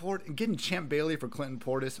Clinton Portis, getting Champ Bailey for Clinton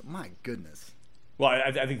Portis, my goodness. Well,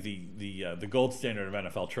 I think the gold standard of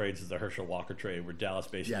NFL trades is the Herschel Walker trade, where Dallas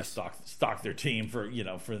basically stocked their team for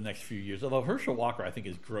the next few years. Although Herschel Walker, I think,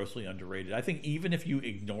 is grossly underrated. I think even if you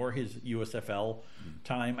ignore his USFL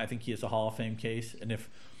time, I think he has a Hall of Fame case. And if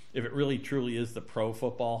it really truly is the Pro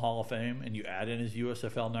Football Hall of Fame, and you add in his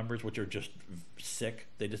USFL numbers, which are just sick,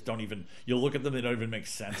 they just don't even. You'll look at them, they don't even make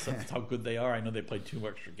sense. That's how good they are. I know they played 2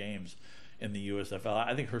 extra games in the USFL.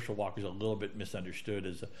 I think Herschel Walker's a little bit misunderstood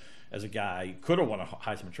as a guy. Could have won a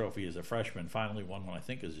Heisman Trophy as a freshman. Finally won one, I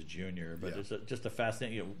think, as a junior. But it's just a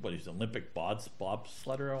fascinating. He's an Olympic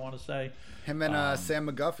bobsledder, I want to say. Him and Sam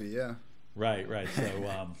McGuffey, yeah. Right.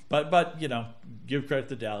 So, but give credit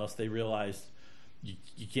to Dallas. They realized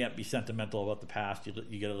you can't be sentimental about the past.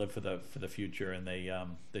 You got to live for the future. And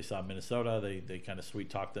they saw Minnesota. They kind of sweet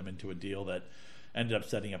talked them into a deal that ended up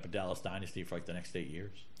setting up a Dallas dynasty for like the next 8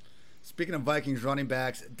 years. Speaking of Vikings running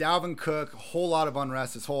backs, Dalvin Cook, a whole lot of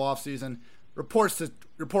unrest this whole offseason, reported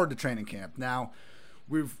to training camp. Now,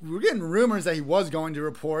 we were getting rumors that he was going to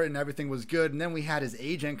report and everything was good, and then we had his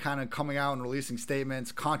agent kind of coming out and releasing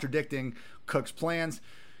statements contradicting Cook's plans.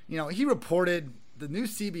 He reported the new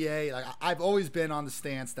CBA. Like, I've always been on the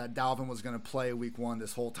stance that Dalvin was going to play week 1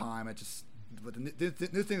 this whole time. But the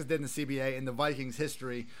new things did in the CBA and the Vikings'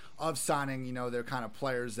 history of signing, their kind of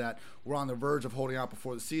players that were on the verge of holding out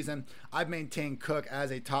before the season. I've maintained Cook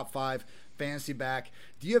as a top 5 fantasy back.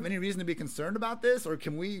 Do you have any reason to be concerned about this, or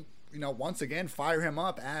can we, once again fire him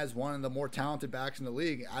up as one of the more talented backs in the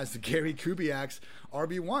league, as the Gary Kubiak's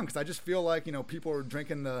RB1? Because I just feel like, people are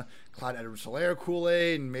drinking the Clyde Edwards-Helaire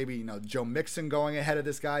Kool-Aid and maybe, Joe Mixon going ahead of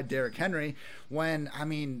this guy, Derrick Henry, when, I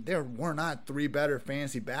mean, there were not 3 better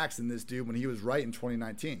fantasy backs than this dude when he was right in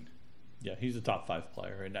 2019. Yeah, he's a top 5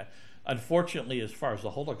 player. And unfortunately, as far as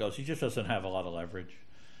the holdup goes, he just doesn't have a lot of leverage.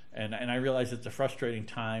 And I realize it's a frustrating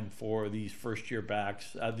time for these first-year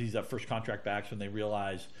backs, these first contract backs, when they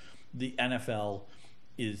realize the NFL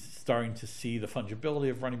is starting to see the fungibility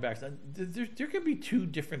of running backs. There can be 2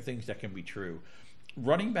 different things that can be true.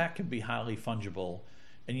 Running back can be highly fungible,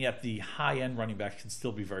 and yet the high-end running backs can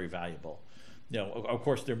still be very valuable. Of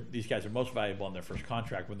course, these guys are most valuable on their first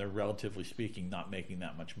contract when they're, relatively speaking, not making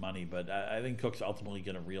that much money. But I think Cook's ultimately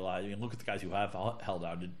going to realize. I mean, look at the guys who have held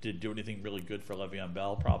out. Did do anything really good for Le'Veon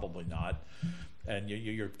Bell? Probably not. And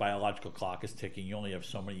your biological clock is ticking. You only have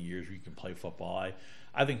so many years where you can play football.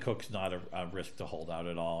 I think Cook's not a risk to hold out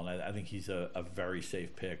at all, and I think he's a very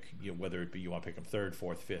safe pick. Whether it be you want to pick him third,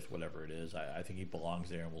 fourth, fifth, whatever it is, I think he belongs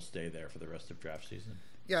there and will stay there for the rest of draft season.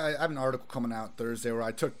 Yeah, I have an article coming out Thursday where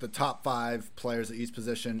I took the top 5 players at each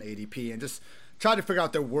position, ADP, and just tried to figure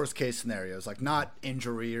out their worst case scenarios, like not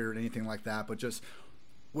injury or anything like that, but just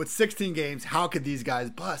with 16 games, how could these guys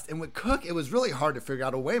bust? And with Cook, it was really hard to figure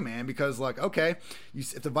out a way, man, because, like, okay,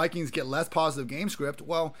 if the Vikings get less positive game script,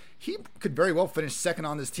 well, he could very well finish second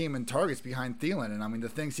on this team in targets behind Thielen. And, I mean, the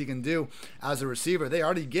things he can do as a receiver, they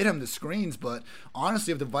already get him the screens. But,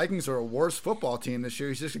 honestly, if the Vikings are a worse football team this year,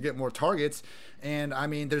 he's just going to get more targets. And, I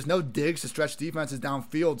mean, there's no digs to stretch defenses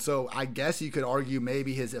downfield. So, I guess you could argue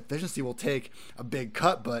maybe his efficiency will take a big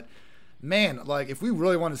cut, but man, like, if we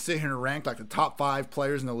really want to sit here and rank like the top 5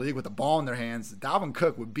 players in the league with the ball in their hands, Dalvin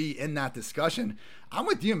Cook would be in that discussion. I'm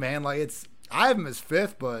with you, man. Like, I have him as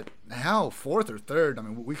 5th, but hell, 4th or 3rd. I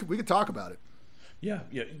mean, we could talk about it. Yeah.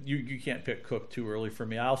 You can't pick Cook too early for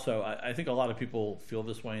me. I think a lot of people feel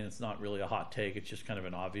this way, and it's not really a hot take. It's just kind of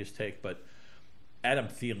an obvious take, but Adam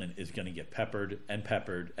Thielen is going to get peppered and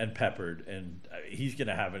peppered and peppered, and he's going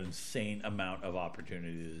to have an insane amount of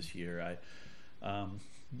opportunity this year.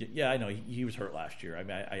 I know he was hurt last year. I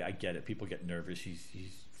mean, I get it. People get nervous. He's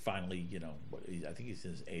finally, I think he's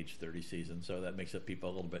in his age 30 season, so that makes people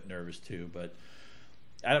a little bit nervous too. But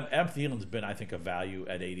Adam Thielen's been, I think, a value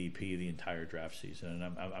at ADP the entire draft season,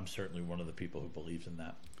 and I'm certainly one of the people who believes in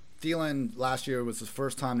that. Thielen last year was his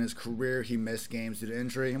first time in his career he missed games due to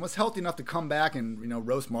injury and was healthy enough to come back and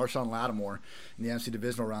roast Marshawn Lattimore in the NFC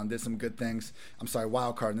divisional round. Did some good things.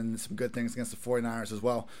 Wild card, and then some good things against the 49ers as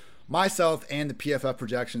well. Myself and the PFF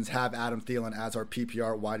projections have Adam Thielen as our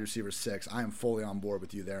PPR wide receiver 6. I am fully on board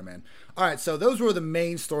with you there, man. All right, so those were the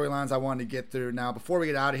main storylines I wanted to get through. Now, before we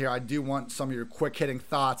get out of here, I do want some of your quick-hitting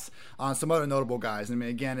thoughts on some other notable guys. I mean,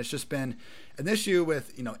 again, it's just been an issue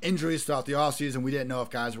with injuries throughout the offseason. We didn't know if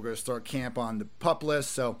guys were going to start camp on the PUP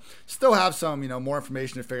list, so still have some more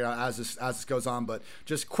information to figure out as this goes on. But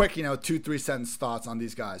just quick 2-3 sentence thoughts on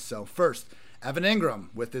these guys. So first, Evan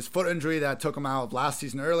Ingram, with his foot injury that took him out of last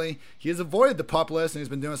season early, he has avoided the PUP list and he's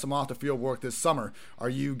been doing some off-the-field work this summer. Are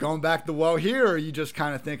you going back to the well here, or are you just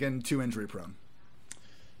kind of thinking too injury-prone?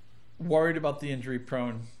 Worried about the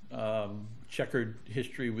injury-prone. Checkered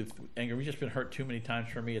history with Ingram. He's just been hurt too many times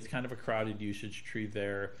for me. It's kind of a crowded usage tree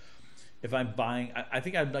there. If I'm buying, I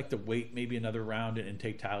think I'd like to wait maybe another round and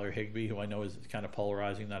take Tyler Higbee, who I know is kind of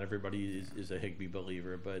polarizing. Not everybody is a Higbee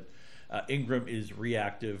believer, but Ingram is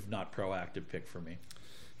reactive, not proactive pick for me.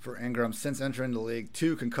 For Ingram, since entering the league,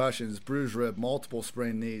 2 concussions, bruised rib, multiple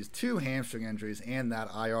sprained knees, 2 hamstring injuries, and that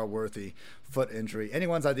IR-worthy foot injury.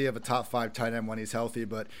 Anyone's idea of a top 5 tight end when he's healthy,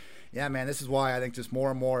 but yeah, man, this is why I think just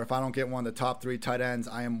more and more, if I don't get one of the top 3 tight ends,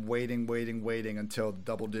 I am waiting until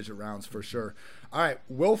double-digit rounds for sure. All right,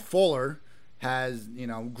 Will Fuller has,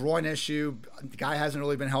 groin issue. The guy hasn't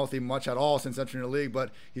really been healthy much at all since entering the league,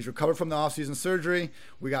 but he's recovered from the offseason surgery.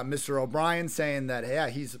 We got Mr. O'Brien saying that, yeah,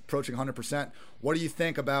 he's approaching 100%. What do you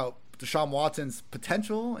think about Deshaun Watson's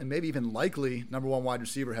potential and maybe even likely number 1 wide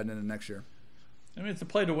receiver heading into next year? I mean, it's a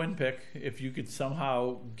play-to-win pick. If you could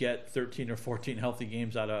somehow get 13 or 14 healthy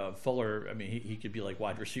games out of Fuller, I mean, he could be like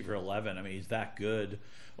wide receiver 11. I mean, he's that good.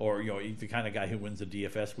 Or, he's the kind of guy who wins a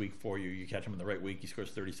DFS week for you. You catch him in the right week, he scores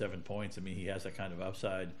 37 points. I mean, he has that kind of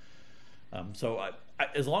upside. So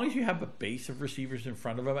as long as you have a base of receivers in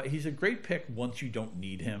front of him, he's a great pick once you don't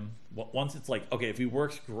need him. Once it's like, okay, if he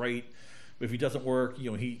works, great. If he doesn't work,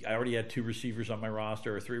 I already had 2 receivers on my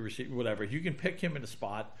roster or 3 receivers, whatever. If you can pick him in a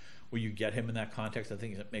spot where you get him in that context, I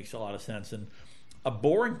think it makes a lot of sense. And a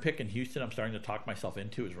boring pick in Houston I'm starting to talk myself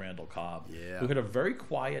into is Randall Cobb, who had a very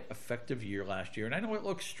quiet, effective year last year. And I know it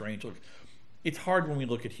looks strange. Look, it's hard when we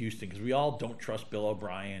look at Houston because we all don't trust Bill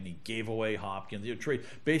O'Brien. He gave away Hopkins.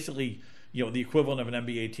 Basically, the equivalent of an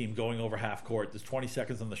NBA team going over half court. There's 20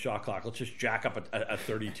 seconds on the shot clock. Let's just jack up a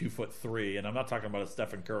 32-foot 3. And I'm not talking about a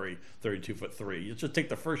Stephen Curry 32-foot 3. Let's just take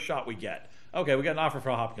the first shot we get. Okay, we got an offer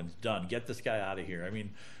for Hopkins. Done. Get this guy out of here. I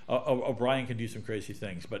mean, O'Brien can do some crazy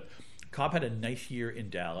things. But Cobb had a nice year in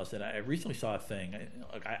Dallas. And I recently saw a thing.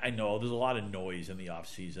 I know there's a lot of noise in the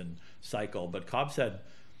offseason cycle. But Cobb said,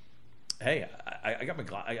 hey, I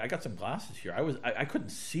got some glasses here. I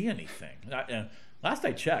couldn't see anything. Last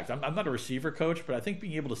I checked, I'm not a receiver coach, but I think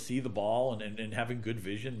being able to see the ball and having good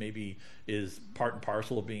vision maybe is part and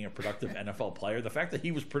parcel of being a productive NFL player. The fact that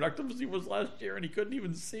he was productive as he was last year and he couldn't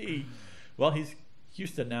even see Well, he's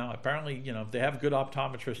Houston now. Apparently, they have good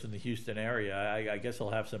optometrists in the Houston area. I guess he'll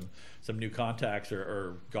have some new contacts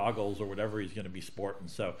or goggles or whatever he's going to be sporting.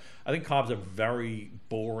 So I think Cobb's a very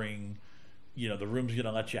boring. The room's going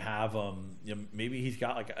to let you have him. Maybe he's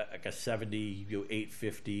got like a 70,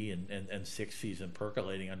 850 and 6 season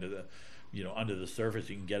percolating under the surface.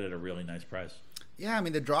 You can get it at a really nice price. Yeah, I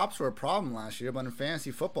mean, the drops were a problem last year, but in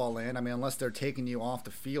fantasy football land, I mean, unless they're taking you off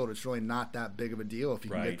the field, it's really not that big of a deal if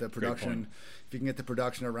you can get the production. If you can get the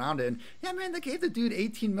production around it. And yeah, man, they gave the dude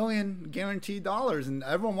 $18 million guaranteed dollars, and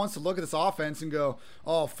everyone wants to look at this offense and go,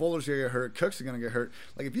 "Oh, Fuller's gonna get hurt, Cook's gonna get hurt."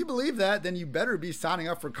 Like, if you believe that, then you better be signing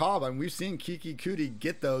up for Cobb. I mean, we've seen Kiki Kuti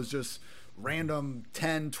get those just random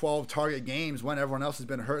 10, 12 target games when everyone else has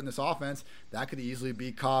been hurt in this offense. That could easily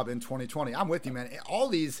be Cobb in 2020. I'm with you, man. All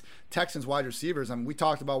these Texans wide receivers, I mean, we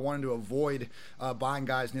talked about wanting to avoid buying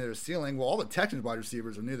guys near their ceiling. Well, all the Texans wide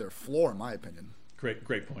receivers are near their floor, in my opinion. Great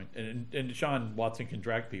point. And Deshaun Watson can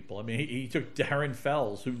drag people. I mean, he took Darren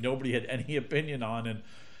Fells, who nobody had any opinion on,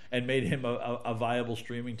 and made him a viable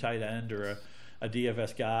streaming tight end or a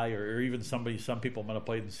DFS guy, or even somebody. Some people might have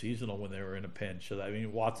played in seasonal when they were in a pinch. So I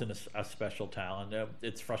mean, Watson is a special talent.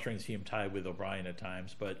 It's frustrating to see him tied with O'Brien at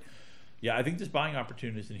times, but yeah, I think there's buying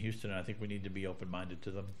opportunities in Houston, and I think we need to be open-minded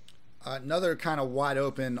to them. Another kind of wide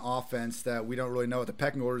open offense that we don't really know what the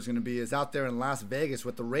pecking order is going to be is out there in Las Vegas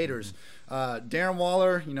with the Raiders. Darren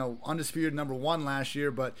Waller, undisputed number 1 last year,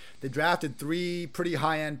 but they drafted 3 pretty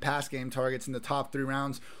high-end pass game targets in the top 3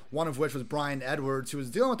 rounds, one of which was Bryan Edwards, who was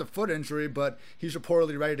dealing with a foot injury, but he's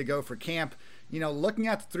reportedly ready to go for camp. Looking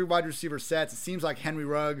at the 3 wide receiver sets, it seems like Henry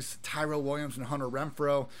Ruggs, Tyrell Williams, and Hunter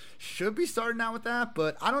Renfrow should be starting out with that,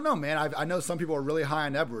 but I don't know, man. I know some people are really high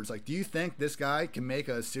on Edwards. Like, do you think this guy can make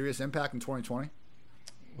a serious impact in 2020?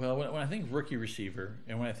 Well, when I think rookie receiver,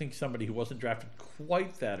 and when I think somebody who wasn't drafted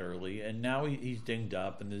quite that early, and now he's dinged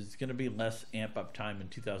up, and there's going to be less amp-up time in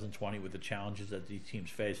 2020 with the challenges that these teams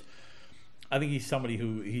face, I think he's somebody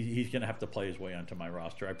who he's going to have to play his way onto my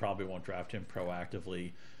roster. I probably won't draft him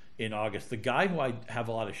proactively in August. The guy who I have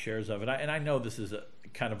a lot of shares of, and I know this is a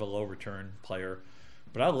kind of a low return player,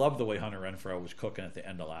 but I love the way Hunter Renfrow was cooking at the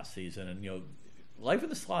end of last season. And life in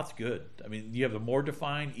the slot's good. I mean, you have the more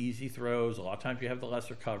defined, easy throws. A lot of times you have the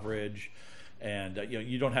lesser coverage, and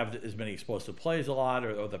you don't have as many explosive plays a lot,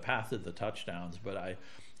 or the path to the touchdowns. But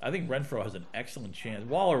I think Renfrow has an excellent chance.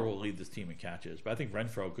 Waller will lead this team in catches, but I think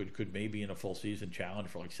Renfrow could maybe in a full season challenge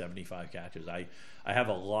for like 75 catches. I have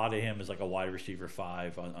a lot of him as like a wide receiver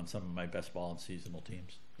 5 on some of my best ball and seasonal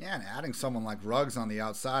teams. Yeah, and adding someone like Ruggs on the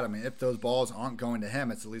outside, I mean, if those balls aren't going to him,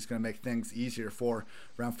 it's at least going to make things easier for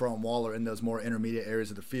Renfrow and Waller in those more intermediate areas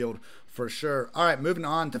of the field for sure. All right, moving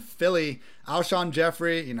on to Philly. Alshon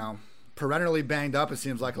Jeffrey, perennially banged up, it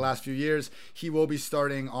seems like, the last few years. He will be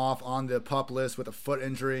starting off on the PUP list with a foot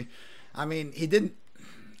injury. I mean,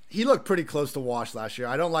 he looked pretty close to wash last year.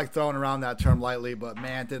 I don't like throwing around that term lightly, but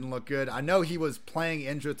man, it didn't look good. I know he was playing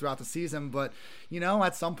injured throughout the season, but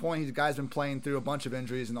at some point, the guy's been playing through a bunch of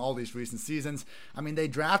injuries in all these recent seasons. I mean, they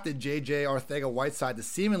drafted J.J. Arcega-Whiteside to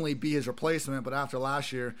seemingly be his replacement, but after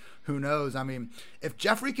last year, who knows? I mean, if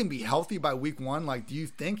Jeffrey can be healthy by week 1, like, do you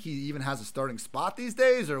think he even has a starting spot these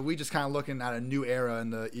days, or are we just kind of looking at a new era in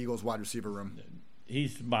the Eagles wide receiver room? He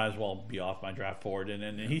might as well be off my draft board,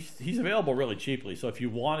 and he's available really cheaply. So if you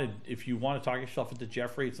want to talk yourself into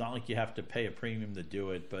Jeffrey, it's not like you have to pay a premium to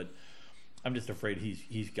do it. But I'm just afraid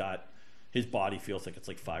he's got his body feels like it's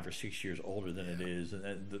like 5 or 6 years older than it is,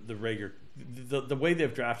 and the way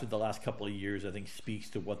they've drafted the last couple of years, I think, speaks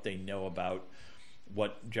to what they know about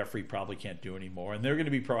what Jeffrey probably can't do anymore. And they're going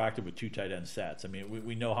to be proactive with 2 tight end sets. I mean,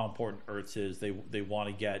 we know how important Ertz is. They want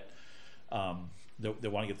to get. They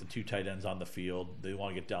want to get the 2 tight ends on the field. They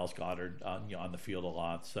want to get Dallas Goedert on the field a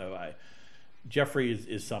lot. So Jeffrey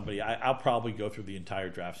is somebody I'll probably go through the entire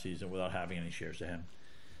draft season without having any shares of him.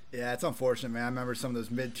 Yeah, it's unfortunate, man. I remember some of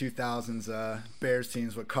those mid-2000s Bears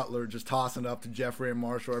teams with Cutler just tossing it up to Jeffrey and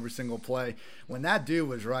Marshall every single play. When that dude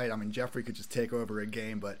was right, I mean, Jeffrey could just take over a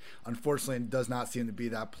game, but unfortunately it does not seem to be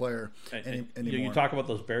that player anymore. You talk about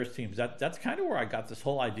those Bears teams. That's kind of where I got this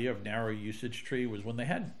whole idea of narrow usage tree, was when they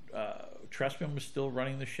had Trestman was still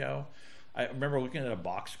running the show. I remember looking at a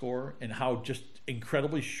box score and how just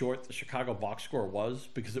incredibly short the Chicago box score was,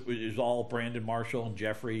 because it was all Brandon Marshall and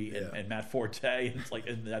Jeffrey and Matt Forte. And it's like,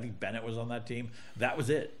 and I think Bennett was on that team. That was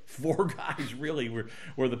it. 4 guys really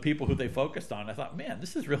were the people who they focused on. I thought, man,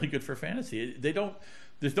 this is really good for fantasy.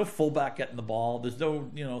 There's no fullback getting the ball. There's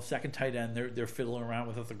no second tight end. They're fiddling around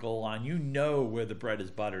with at the goal line. Where the bread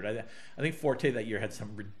is buttered. I think Forte that year had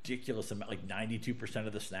some ridiculous amount, like 92%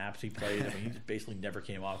 of the snaps he played. I mean, he just basically never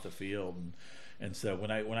came off the field. And so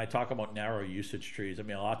when I talk about narrow usage trees, I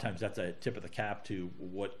mean, a lot of times that's a tip of the cap to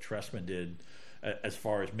what Trestman did as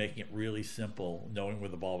far as making it really simple, knowing where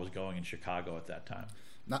the ball was going in Chicago at that time.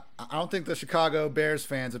 I don't think the Chicago Bears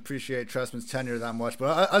fans appreciate Trestman's tenure that much,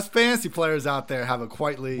 but us fantasy players out there have a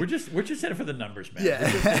quietly. We're just in it for the numbers, man. Yeah.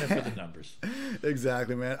 We're just in it for the numbers.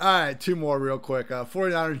 Exactly, man. All right, two more real quick.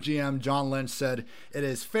 49ers GM John Lynch said it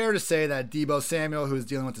is fair to say that Deebo Samuel, who is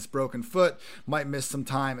dealing with this broken foot, might miss some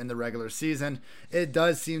time in the regular season. It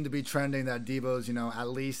does seem to be trending that Deebo's, at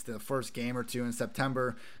least the first game or two in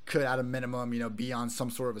September could, at a minimum, be on some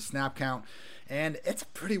sort of a snap count. And it's a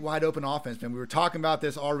pretty wide open offense, man. We were talking about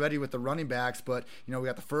this already with the running backs, but, we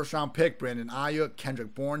got the first round pick, Brandon Ayuk,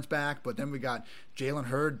 Kendrick Bourne's back, but then we got Jalen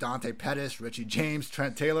Hurd, Dante Pettis, Richie James,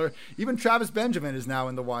 Trent Taylor, even Travis Benjamin is now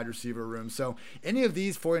in the wide receiver room. So any of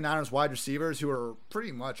these 49ers wide receivers who are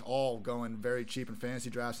pretty much all going very cheap in fantasy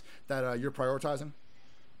drafts that you're prioritizing?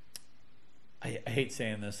 I hate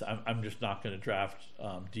saying this. I'm just not going to draft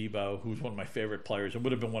Deebo, who's one of my favorite players. It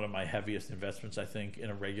would have been one of my heaviest investments, I think,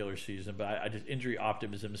 in a regular season. But I just injury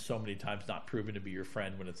optimism is so many times not proven to be your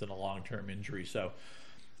friend when it's in a long-term injury. So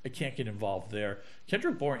I can't get involved there.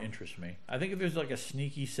 Kendrick Bourne interests me. I think if there's like a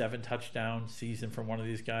sneaky 7-touchdown season from one of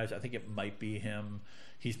these guys, I think it might be him.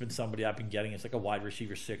 He's been somebody I've been getting. It's like a wide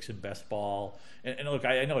receiver 6 in best ball. And look,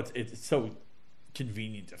 I know it's so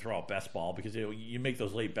convenient to throw out best ball because you make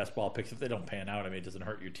those late best ball picks. If they don't pan out, I mean, it doesn't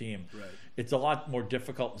hurt your team. Right. It's a lot more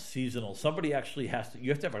difficult in seasonal. Somebody actually you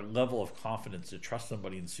have to have a level of confidence to trust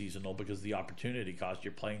somebody in seasonal because the opportunity cost,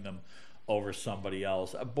 you're playing them over somebody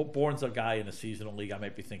else. Bourne's a guy in a seasonal league I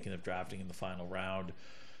might be thinking of drafting in the final round.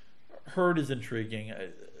 Hurd is intriguing.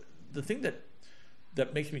 The thing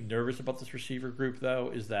that makes me nervous about this receiver group,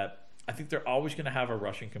 though, is that I think they're always going to have a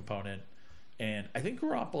rushing component. And I think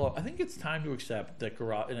Garoppolo, I think it's time to accept that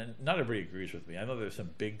Garoppolo, and not everybody agrees with me. I know there's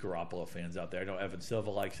some big Garoppolo fans out there. I know Evan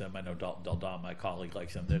Silva likes him. I know Del Don, my colleague,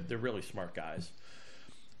 likes him. They're really smart guys.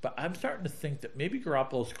 But I'm starting to think that maybe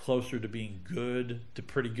Garoppolo's closer to being good to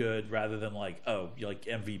pretty good rather than you're like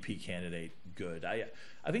MVP candidate good.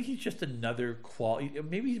 I think he's just another quality.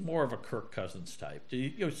 Maybe he's more of a Kirk Cousins type.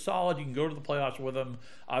 Solid. You can go to the playoffs with him.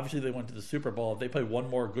 Obviously, they went to the Super Bowl. If they play one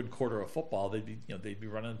more good quarter of football, they'd be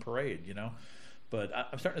running a parade. But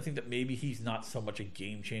I'm starting to think that maybe he's not so much a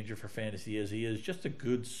game changer for fantasy as he is just a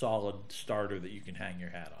good, solid starter that you can hang your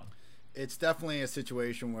hat on. It's definitely a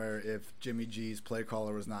situation where if Jimmy G's play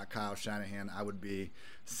caller was not Kyle Shanahan, I would be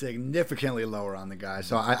significantly lower on the guy.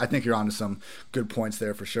 So I think you're onto some good points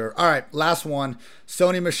there for sure. All right, last one.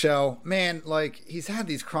 Sony Michel. Man, he's had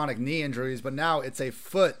these chronic knee injuries, but now it's a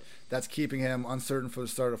foot that's keeping him uncertain for the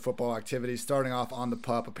start of football activities, starting off on the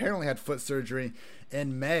PUP. Apparently had foot surgery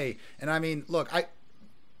in May. And I mean, look,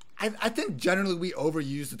 I think generally we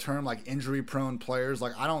overuse the term injury-prone players.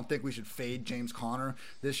 I don't think we should fade James Conner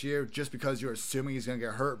this year just because you're assuming he's going to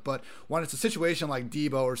get hurt. But when it's a situation like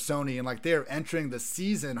Deebo or Sony and they're entering the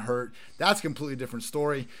season hurt, that's a completely different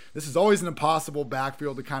story. This is always an impossible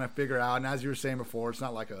backfield to kind of figure out. And as you were saying before, it's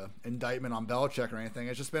not like an indictment on Belichick or anything.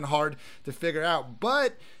 It's just been hard to figure out.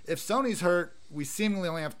 But if Sony's hurt, we seemingly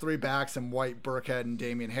only have 3 backs in White, Burkhead, and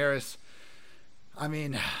Damian Harris. I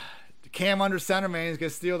mean, Cam under center, man, he's going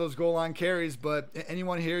to steal those goal line carries. But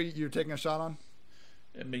anyone here you're taking a shot on?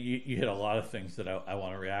 I mean, you hit a lot of things that I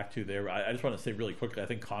want to react to there. I just want to say really quickly, I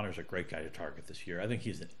think Connor's a great guy to target this year. I think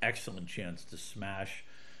he's an excellent chance to smash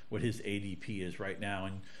what his ADP is right now.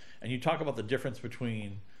 And you talk about the difference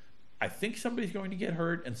between I think somebody's going to get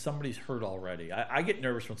hurt and somebody's hurt already. I get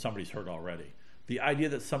nervous when somebody's hurt already. The idea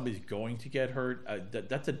that somebody's going to get hurt,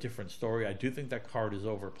 that's a different story. I do think that card is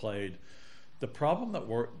overplayed. The problem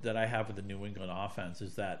that I have with the New England offense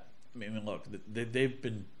is that, I mean, look, they've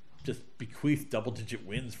been just bequeathed double-digit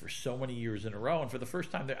wins for so many years in a row, and for the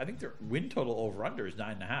first time, I think their win total over/under is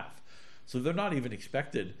 9.5. So they're not even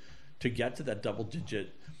expected to get to that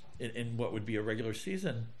double-digit in what would be a regular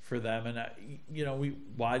season for them. And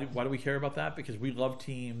why do we care about that? Because we love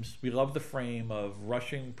teams. We love the frame of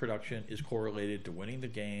rushing production is correlated to winning the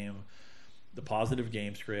game. The positive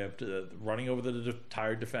game script, running over the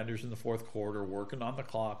tired defenders in the fourth quarter, working on the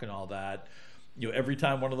clock and all that. Every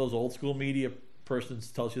time one of those old school media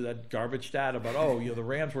persons tells you that garbage stat about, the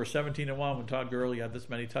Rams were 17-1 when Todd Gurley had this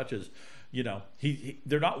many touches.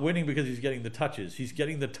 They're not winning because he's getting the touches. He's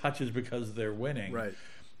getting the touches because they're winning. Right.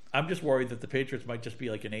 I'm just worried that the Patriots might just be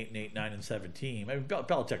like an 8-8, 9-7 team. I mean,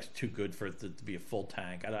 Belichick's too good for it to be a full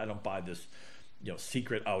tank. I don't buy this.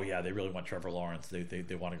 Secret. Oh yeah, they really want Trevor Lawrence.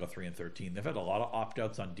 They want to go 3-13. They've had a lot of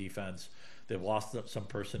opt-outs on defense. They've lost some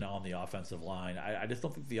personnel on the offensive line. I just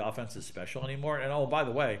don't think the offense is special anymore. And by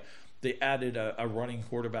the way, they added a running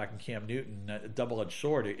quarterback in Cam Newton, a double-edged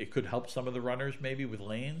sword. It could help some of the runners maybe with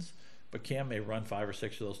lanes, but Cam may run 5 or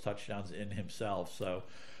 6 of those touchdowns in himself. So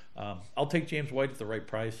I'll take James White at the right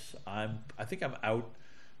price. I think I'm out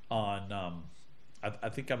on I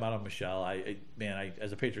think I'm out on Michel. I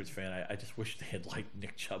as a Patriots fan, I just wish they had liked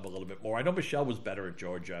Nick Chubb a little bit more. I know Michel was better at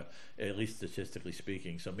Georgia, at least statistically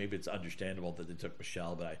speaking, so maybe it's understandable that they took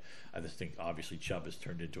Michel, but I just think obviously Chubb has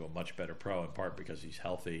turned into a much better pro, in part because he's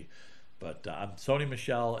healthy. But I'm Sony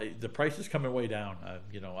Michel. The price is coming way down.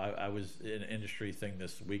 I was in an industry thing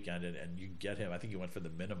this weekend, and you get him. I think he went for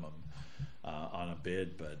the minimum on a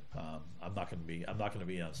bid, but I'm not going to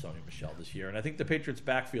be on Sony Michel this year. And I think the Patriots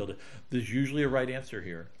backfield, there's usually a right answer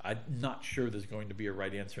here. I'm not sure there's going to be a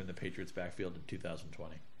right answer in the Patriots backfield in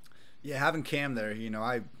 2020. Yeah, having Cam there,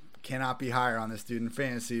 I cannot be higher on this dude in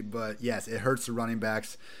fantasy, but yes, it hurts the running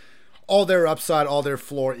backs. All their upside, all their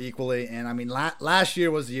floor equally. And I mean, last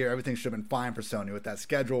year was the year everything should have been fine for Sony with that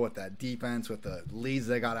schedule, with that defense, with the leads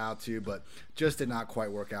they got out to, but just did not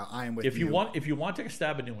quite work out. I am with you. If you want to take a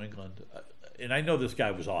stab at New England, and I know this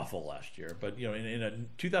guy was awful last year, but in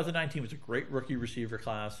 2019 was a great rookie receiver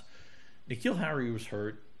class. N'Keal Harry was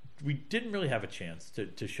hurt. We didn't really have a chance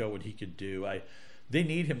to show what he could do. They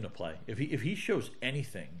need him to play. If he shows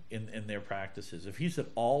anything in their practices, if he's at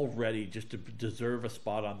all ready just to deserve a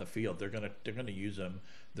spot on the field, they're gonna use him.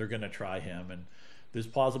 They're gonna try him, and there's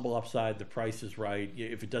plausible upside. The price is right.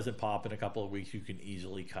 If it doesn't pop in a couple of weeks, you can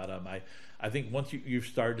easily cut him. I think once you've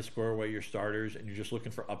started to square away your starters and you're just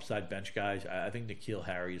looking for upside bench guys, I think N'Keal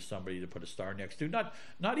Harry is somebody to put a star next to. Not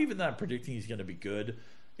even that I'm predicting he's going to be good.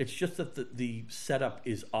 It's just that the setup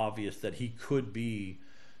is obvious that he could be.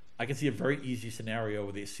 I can see a very easy scenario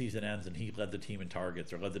where the season ends and he led the team in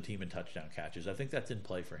targets or led the team in touchdown catches. I think that's in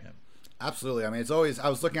play for him. Absolutely. I mean, it's always. I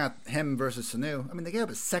was looking at him versus Sanu. I mean, they gave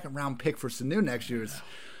up a 2nd-round pick for Sanu next year.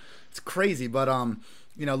 It's crazy, but I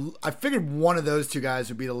figured one of those two guys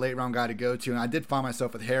would be the late-round guy to go to, and I did find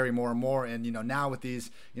myself with Harry more and more. And now with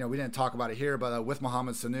these, we didn't talk about it here, but with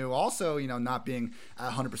Mohamed Sanu also, not being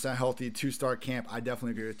at 100% healthy to start camp, I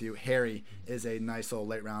definitely agree with you. Harry is a nice little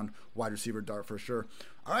late-round wide receiver dart for sure.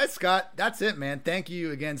 All right, Scott, that's it, man. Thank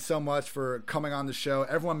you again so much for coming on the show.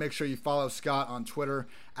 Everyone make sure you follow Scott on Twitter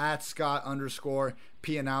at Scott_Pianowski,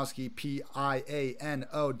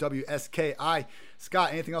 Pianowski.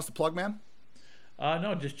 Scott, anything else to plug, man?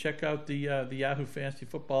 No, just check out the Yahoo Fantasy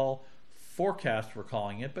Football Forecast, we're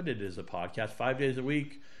calling it, but it is a podcast 5 days a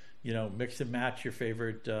week. Mix and match your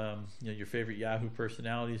favorite Yahoo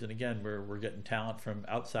personalities. And again, we're getting talent from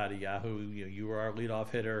outside of Yahoo. You are our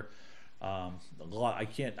leadoff hitter. I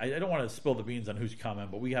don't want to spill the beans on who's coming,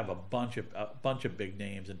 but we have a bunch of big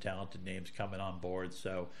names and talented names coming on board.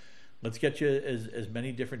 So let's get you as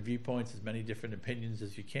many different viewpoints, as many different opinions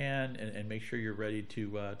as you can, and make sure you're ready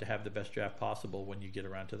to have the best draft possible when you get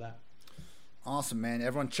around to that. Awesome, man.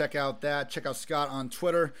 Everyone check out that. Check out Scott on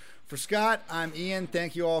Twitter. For Scott, I'm Ian.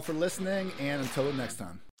 Thank you all for listening, and until next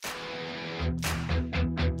time.